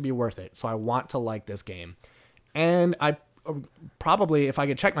want it to be worth it. So I want to like this game, and I probably, if I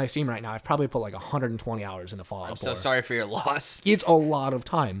could check my Steam right now, I've probably put like 120 hours into Fallout 4. I'm so sorry for your loss. It's a lot of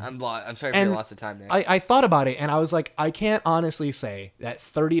time. I'm sorry for your loss of time, Nick. I thought about it, and I was like, I can't honestly say that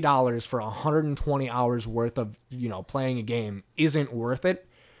 $30 for 120 hours worth of playing a game isn't worth it.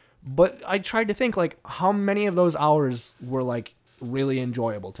 But I tried to think like how many of those hours were like really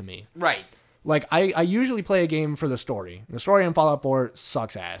enjoyable to me. Right. Like, I usually play a game for the story. The story in Fallout 4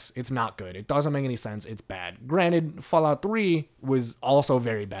 sucks ass. It's not good. It doesn't make any sense. It's bad. Granted, Fallout 3 was also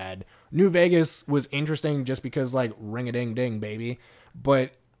very bad. New Vegas was interesting just because, like, ring-a-ding-ding, baby.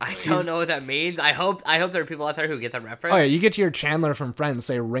 But I don't know what that means. I hope there are people out there who get that reference. oh yeah, you get to hear Chandler from Friends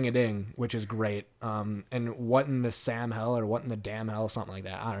say ring-a-ding, which is great. And what in the Sam hell or what in the damn hell, something like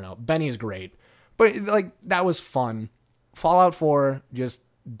that. I don't know. Benny's great. But, like, that was fun. Fallout 4 just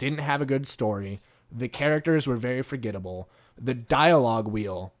didn't have a good story. The characters were very forgettable. The dialogue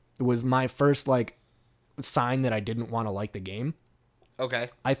wheel was my first like sign that I didn't want to like the game.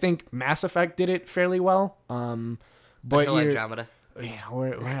 Okay. I think Mass Effect did it fairly well. But Andromeda. Yeah,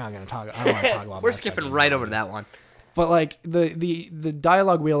 we're not gonna talk. I don't want to talk about. We're Mass skipping Effect right over to that one. But like the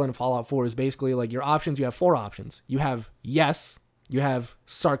dialogue wheel in Fallout 4 is basically like your options. You have 4 options. You have yes. You have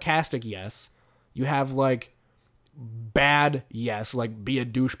sarcastic yes. You have like bad yes, like be a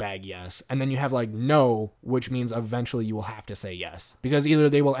douchebag yes, and then you have like no, which means eventually you will have to say yes, because either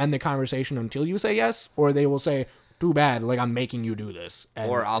they will end the conversation until you say yes, or they will say too bad, like I'm making you do this,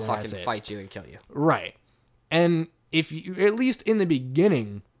 or I'll fucking fight you and kill you. Right. And if you, at least in the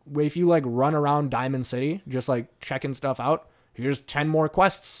beginning, if you like run around Diamond City just like checking stuff out, here's 10 more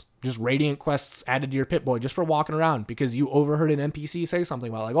quests, Just Radiant quests added to your Pip-Boy just for walking around because you overheard an NPC say something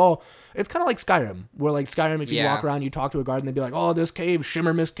about like, oh, it's kind of like Skyrim, where like Skyrim, if you walk around, you talk to a guard and they'd be like, oh, this cave,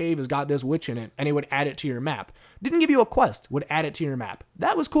 Shimmer Mist Cave, has got this witch in it, and it would add it to your map. Didn't give you a quest, would add it to your map.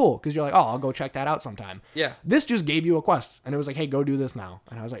 That was cool because you're like, oh, I'll go check that out sometime. Yeah. This just gave you a quest, and it was like, hey, go do this now.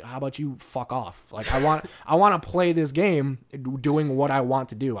 And I was like, how about you fuck off? Like, I want to play this game doing what I want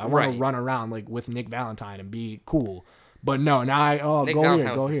to do. I want to run around like with Nick Valentine and be cool. But no, now Nick go Valentine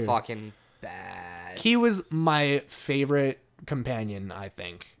here, go was here. Fucking bad. He was my favorite companion, I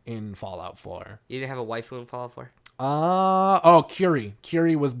think, in Fallout 4. You didn't have a waifu in Fallout 4? Curie.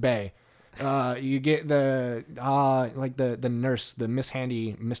 Curie was bae. You get the like the nurse, the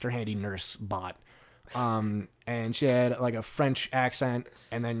Mr. Handy nurse bot. And she had like a French accent,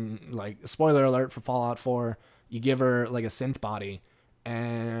 and then like spoiler alert for Fallout 4, you give her like a synth body.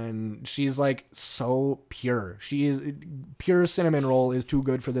 And she's like so pure. She is pure cinnamon roll is too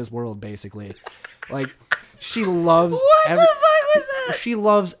good for this world, basically. Like she loves what the fuck was that? She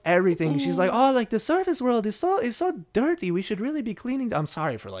loves everything. She's like, oh, like the surface world is so dirty. We should really be cleaning. I'm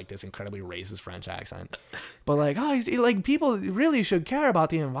sorry for like this incredibly racist French accent, but like, oh, like people really should care about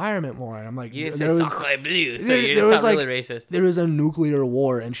the environment more. And I'm like, you say sacre bleu, so you're just not really racist. There was a nuclear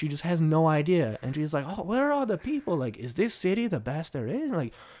war, and she just has no idea. And she's like, oh, where are all the people? Like, is this city the best there is?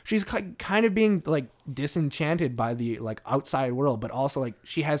 Like, she's kind of being like disenchanted by the like outside world, but also like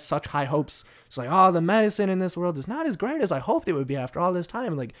she has such high hopes. It's like, oh, the medicine in this world is not as great as I hoped it would be after all this time.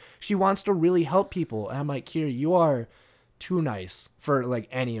 And like, she wants to really help people. And I'm like, Kira, you are too nice for like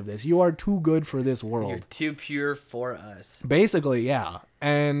any of this. You are too good for this world. You're too pure for us. Basically, yeah.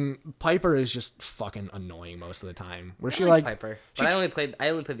 And Piper is just fucking annoying most of the time. Where she like Piper, but I only played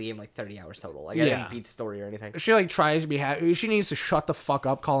the game like 30 hours total. Like I didn't beat the story or anything. She like tries to be happy. She needs to shut the fuck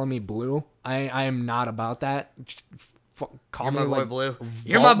up calling me Blue. I am not about that. Call You're me my boy like Blue.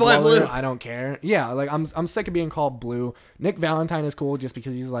 You're my boy Blue. I don't care. Yeah, like I'm sick of being called Blue. Nick Valentine is cool just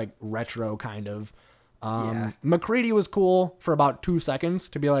because he's like retro kind of. McCready was cool for about 2 seconds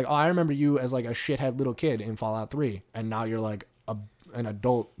to be like, oh, I remember you as like a shithead little kid in Fallout 3, and now you're like an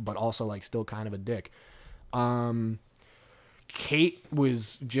adult, but also like still kind of a dick. Kate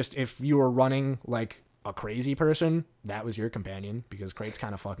was just, if you were running like a crazy person, that was your companion because Kate's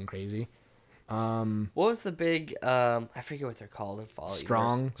kind of fucking crazy. What was the big I forget what they're called in Fallout?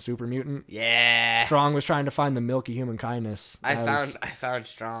 Strong, super mutant. Yeah. Strong was trying to find the milky human kindness. I found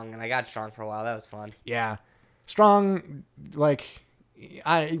Strong, and I got Strong for a while. That was fun. Yeah. Strong, like,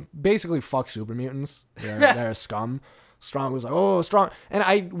 I basically fuck super mutants. They're scum. Strong was like, oh, Strong.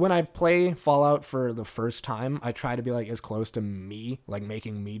 And when I play Fallout for the first time, I try to be like as close to me, like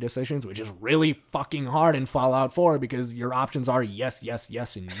making me decisions, which is really fucking hard in Fallout 4 because your options are yes, yes,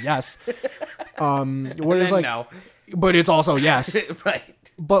 yes, and yes. Whereas like, no. But it's also yes. Right.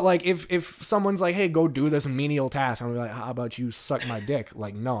 But like if someone's like, hey, go do this menial task, I'm gonna be like, how about you suck my dick?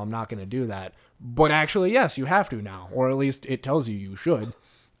 Like, no, I'm not gonna do that. But actually, yes, you have to now, or at least it tells you should.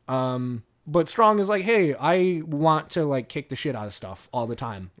 But Strong is like, hey, I want to like kick the shit out of stuff all the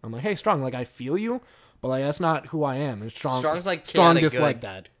time. I'm like, hey, Strong, like I feel you, but like that's not who I am. And Strong's like Strong dislike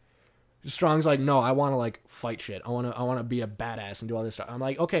that. Strong's like, no, I want to like fight shit. I want to be a badass and do all this stuff. I'm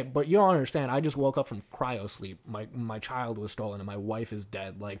like, okay, but you don't understand. I just woke up from cryo sleep. My child was stolen and my wife is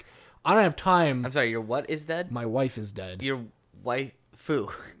dead. Like, I don't have time. I'm sorry, your what is dead? My wife is dead. Your wife?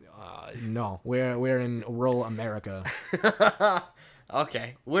 No, we're in rural America.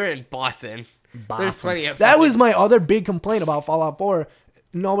 Okay, we're in Boston. There's plenty of. That was my other big complaint about Fallout 4.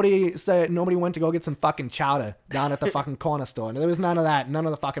 Nobody went to go get some fucking chowder down at the fucking corner store. There was none of that. None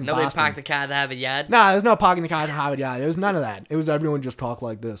of the fucking Nobody Boston. parked the car to have a yard? Nah, there's no parking the car to have a yard. There was none of that. It was everyone just talk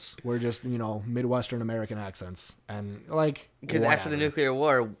like this. We're just, Midwestern American accents. And, like, because after the nuclear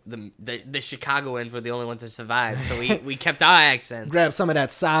war, the Chicagoans were the only ones that survived. So we kept our accents. Grab some of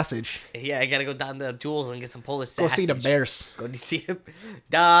that sausage. Yeah, I gotta go down to Jules and get some Polish sausage. Go see the Bears. Go see them.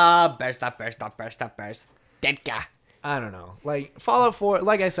 The Bears. Dead guy. I don't know. Like, Fallout 4,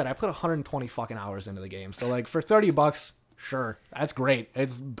 like I said, I put 120 fucking hours into the game. So, like, for $30, sure, that's great.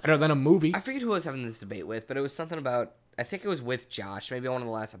 It's better than a movie. I forget who I was having this debate with, but it was something about, I think it was with Josh, maybe on one of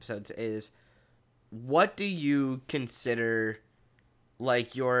the last episodes, is what do you consider,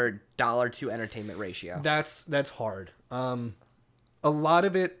 like, your dollar to entertainment ratio? That's hard. A lot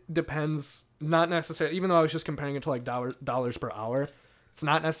of it depends, not necessarily, even though I was just comparing it to, like, dollars per hour, it's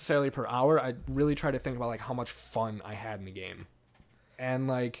not necessarily per hour. I really try to think about like how much fun I had in the game. And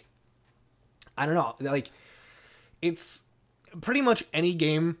like, I don't know, like it's pretty much any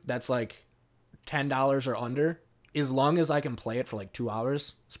game that's like $10 or under. as long as I can play it for like 2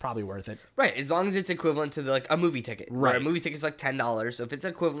 hours, it's probably worth it. Right, as long as it's equivalent to like a movie ticket. Right. Where a movie ticket's like $10, so if it's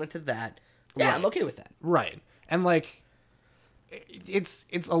equivalent to that, yeah, right. I'm okay with that. Right. And like, it's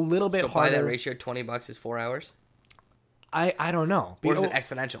a little bit harder. So by that ratio, $20 is 4 hours? I don't know. Or is it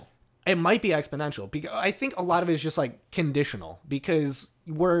exponential? It might be exponential, because I think a lot of it is just like conditional, because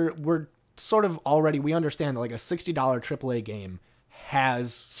we're sort of already, we understand that like a $60 AAA game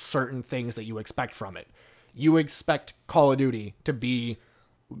has certain things that you expect from it. You expect Call of Duty to be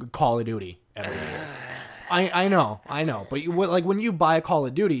Call of Duty every year. I know, but like when you buy Call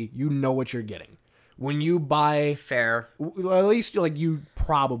of Duty, you know what you're getting. When you buy fair, at least like you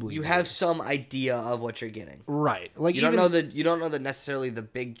probably have some idea of what you're getting, right? Like you don't know that necessarily the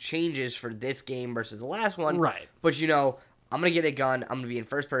big changes for this game versus the last one, right? But you know, I'm gonna get a gun. I'm gonna be in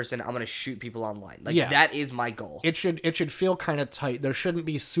first person. I'm gonna shoot people online. Like that is my goal. It should feel kind of tight. There shouldn't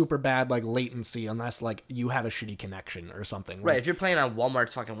be super bad like latency unless like you have a shitty connection or something. Right. Like, if you're playing on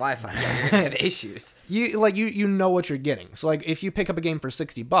Walmart's fucking Wi-Fi, yeah, you're gonna have issues. You know what you're getting. So like if you pick up a game for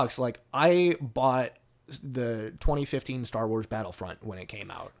 $60, like I bought the 2015 Star Wars Battlefront when it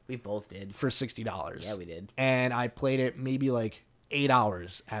came out. We both did for $60. Yeah, we did. And I played it maybe like 8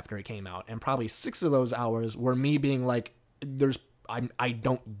 hours after it came out, and probably 6 of those hours were me being like, I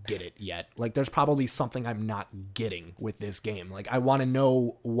don't get it yet. Like there's probably something I'm not getting with this game. Like I want to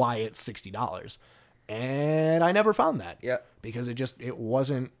know why it's $60. And I never found that. Yeah. Because it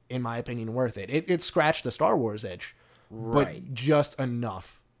wasn't, in my opinion, worth it. It scratched the Star Wars itch, right, but just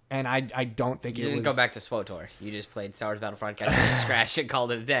enough. And I don't think you didn't go back to SWOTOR. You just played Star Wars Battlefront, got it scratched, and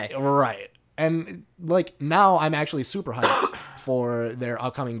called it a day. Right. And like now I'm actually super hyped for their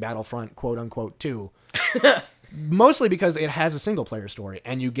upcoming Battlefront quote unquote 2. Mostly because it has a single player story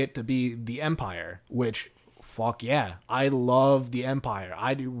and you get to be the Empire, which fuck yeah. I love the Empire.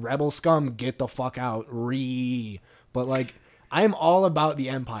 I do. Rebel scum, get the fuck out. But like I'm all about the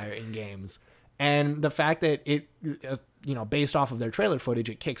Empire in games. And the fact that it based off of their trailer footage,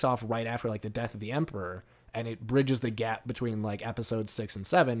 it kicks off right after like the death of the Emperor, and it bridges the gap between like episodes 6 and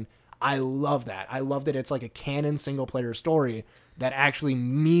 7. I love that. I love that it's like a canon single player story that actually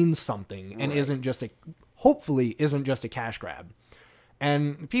means something and hopefully isn't just a cash grab.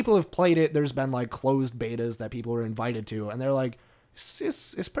 And people have played it. There's been like closed betas that people are invited to, and they're like,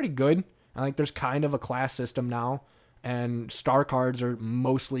 it's pretty good. And like there's kind of a class system now, and star cards are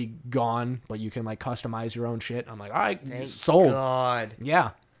mostly gone, but you can like customize your own shit. I'm like, all right, thank sold. God.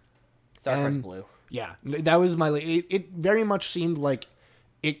 Yeah. Star cards blue. Yeah, that was my. It very much seemed like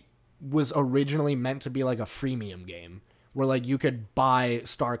it was originally meant to be like a freemium game where like you could buy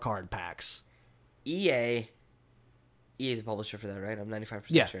star card packs. EA is a publisher for that, right? I'm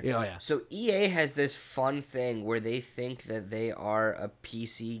 95% sure. Yeah. So EA has this fun thing where they think that they are a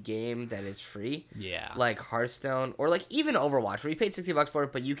PC game that is free. Yeah. Like Hearthstone or like even Overwatch, where you paid $60 for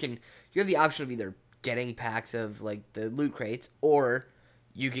it, but you have the option of either getting packs of like the loot crates, or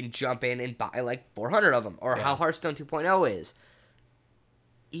you can jump in and buy like 400 of them, or how Hearthstone 2.0 is.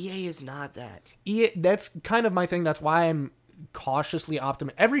 EA is not that. EA, that's kind of my thing. That's why I'm cautiously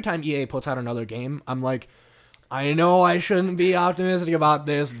optimistic. Every time EA puts out another game, I'm like, I know I shouldn't be optimistic about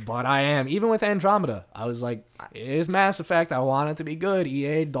this, but I am. Even with Andromeda, I was like, it is Mass Effect. I want it to be good.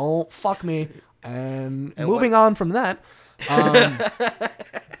 EA, don't fuck me. And moving on from that,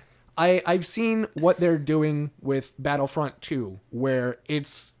 I've seen what they're doing with Battlefront 2, where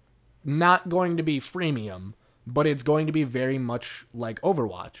it's not going to be freemium, but it's going to be very much like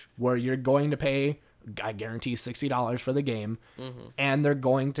Overwatch, where you're going to pay, I guarantee, $60 for the game, and they're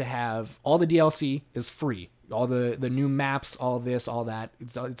going to have all the DLC is free. All the new maps, all this, all that,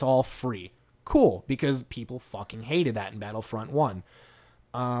 it's all free. Cool, because people fucking hated that in Battlefront 1.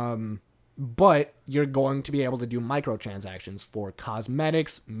 But you're going to be able to do microtransactions for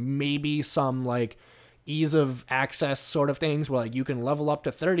cosmetics, maybe some like ease of access sort of things where like you can level up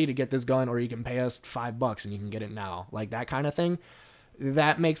to 30 to get this gun, or you can pay us $5 and you can get it now. Like that kind of thing.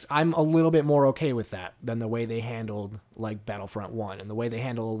 I'm a little bit more okay with that than the way they handled like Battlefront 1 and the way they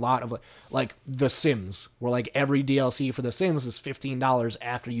handle a lot of like The Sims, where like every DLC for The Sims is $15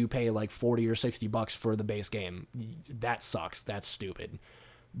 after you pay like 40 or $60 for the base game. That sucks. That's stupid.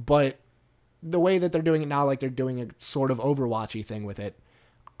 But the way that they're doing it now, like they're doing a sort of Overwatchy thing with it,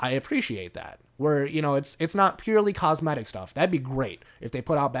 I appreciate that. Where, it's not purely cosmetic stuff. That'd be great if they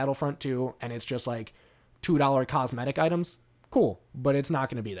put out Battlefront 2 and it's just like $2 cosmetic items. Cool, but it's not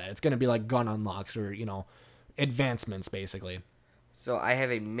going to be that. It's going to be like gun unlocks or, advancements, basically. So I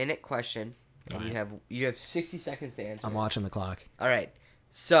have a minute question, and you have 60 seconds to answer. I'm watching the clock. All right.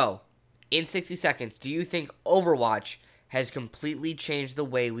 So, in 60 seconds, do you think Overwatch has completely changed the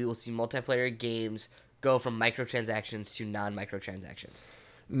way we will see multiplayer games go from microtransactions to non-microtransactions?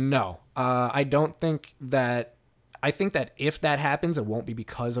 No. I don't think that... I think that if that happens, it won't be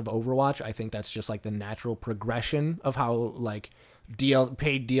because of Overwatch. I think that's just like the natural progression of how like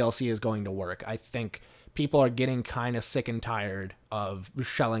paid DLC is going to work. I think people are getting kind of sick and tired of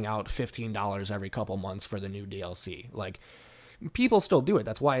shelling out $15 every couple months for the new DLC. Like, people still do it.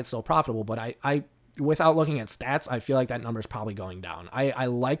 That's why it's so profitable. But I without looking at stats, I feel like that number is probably going down. I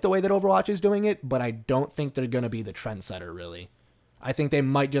like the way that Overwatch is doing it, but I don't think they're going to be the trendsetter, really. I think they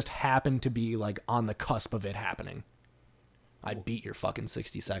might just happen to be like on the cusp of it happening. I beat your fucking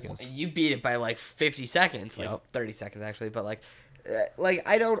 60 seconds. You beat it by like 50 seconds, like 30 seconds actually, but like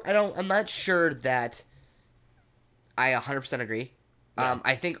I'm not sure that I 100% agree. Yeah.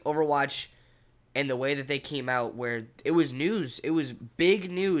 I think Overwatch and the way that they came out, where it was news, it was big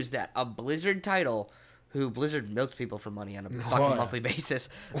news that a Blizzard title, who Blizzard milks people for money on a fucking monthly basis,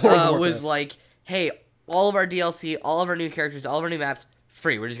 was like, hey, all of our DLC, all of our new characters, all of our new maps,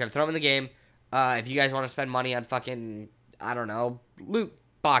 free. We're just going to throw them in the game. If you guys want to spend money on fucking, I don't know, loot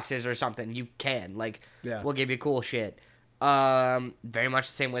boxes or something, you can. Like, we'll give you cool shit. Very much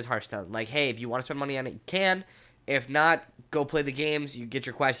the same way as Hearthstone. Like, hey, if you want to spend money on it, you can. If not, go play the games. You get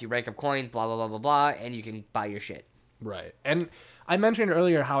your quests, you rank up coins, blah, blah, blah, blah, blah, and you can buy your shit. Right. And I mentioned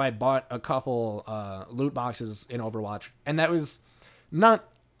earlier how I bought a couple loot boxes in Overwatch, and that was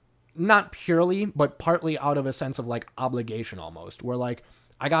not purely, but partly out of a sense of, like, obligation almost, where, like,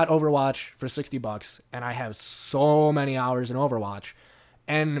 I got Overwatch for $60, and I have so many hours in Overwatch,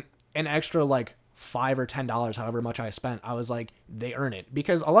 and an extra, like, $5 or $10, however much I spent, I was like, they earn it.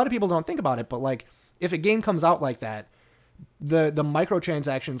 Because a lot of people don't think about it, but, like, if a game comes out like that, the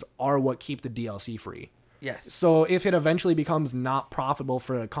microtransactions are what keep the DLC free. Yes. So if it eventually becomes not profitable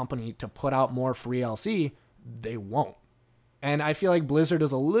for a company to put out more free DLC, they won't. And I feel like Blizzard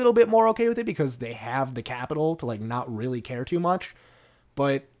is a little bit more okay with it because they have the capital to, like, not really care too much.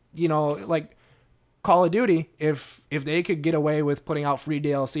 But, you know, like, Call of Duty, if they could get away with putting out free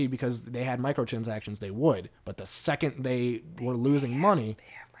DLC because they had microtransactions, they would. But the second they were losing money...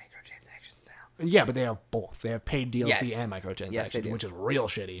 They have microtransactions now. Yeah, but they have both. They have paid DLC and microtransactions, which is real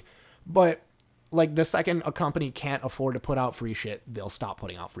shitty. But, like, the second a company can't afford to put out free shit, they'll stop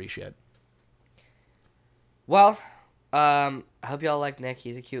putting out free shit. Well... I hope y'all like Nick.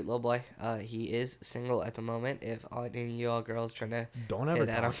 He's a cute little boy. He is single at the moment. If any of you all girls trying to don't ever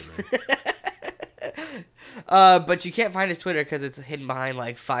talk to me. But you can't find his Twitter because it's hidden behind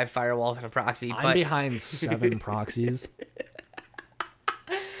like 5 firewalls and a proxy. I'm behind 7 proxies.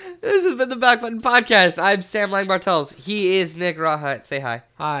 This has been the Back Button Podcast. I'm Sam Lang Bartels. He is Nick Rawhut. Say hi.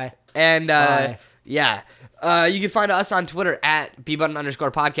 Hi. And Bye. Yeah. You can find us on Twitter at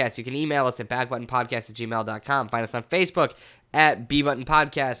bbutton_podcast. You can email us at backbuttonpodcast@gmail.com. Find us on Facebook at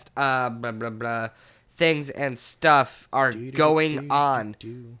bbuttonpodcast. Blah, blah, blah. Things and stuff are going on.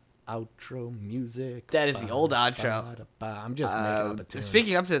 Outro music. That is the old outro. I'm just making up a tune.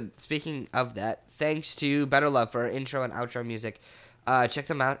 Speaking of that, thanks to Better Love for our intro and outro music. Check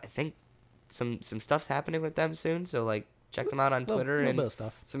them out. I think some stuff's happening with them soon, so like check them out on Twitter and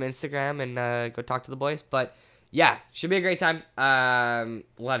some Instagram and go talk to the boys. But yeah, should be a great time.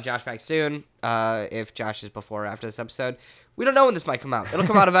 We'll have Josh back soon. If Josh is before or after this episode, we don't know when this might come out. It'll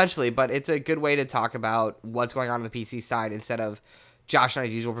come out eventually, but it's a good way to talk about what's going on the PC side instead of Josh and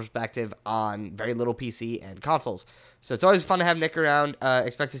I's usual perspective on very little PC and consoles. So it's always fun to have Nick around.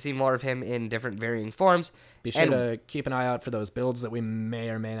 Expect to see more of him in different varying forms. Be sure to keep an eye out for those builds that we may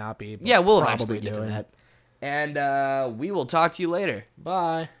or may not be. Yeah, we'll eventually get to that. And we will talk to you later.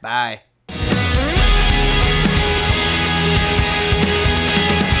 Bye. Bye.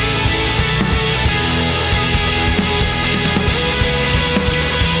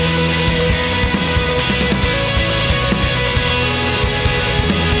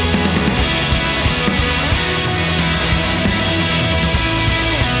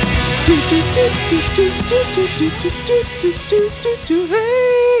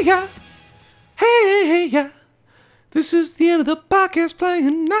 Hey ya, this is the end of the podcast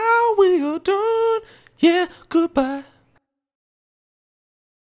playing. Now we are done. Yeah, goodbye.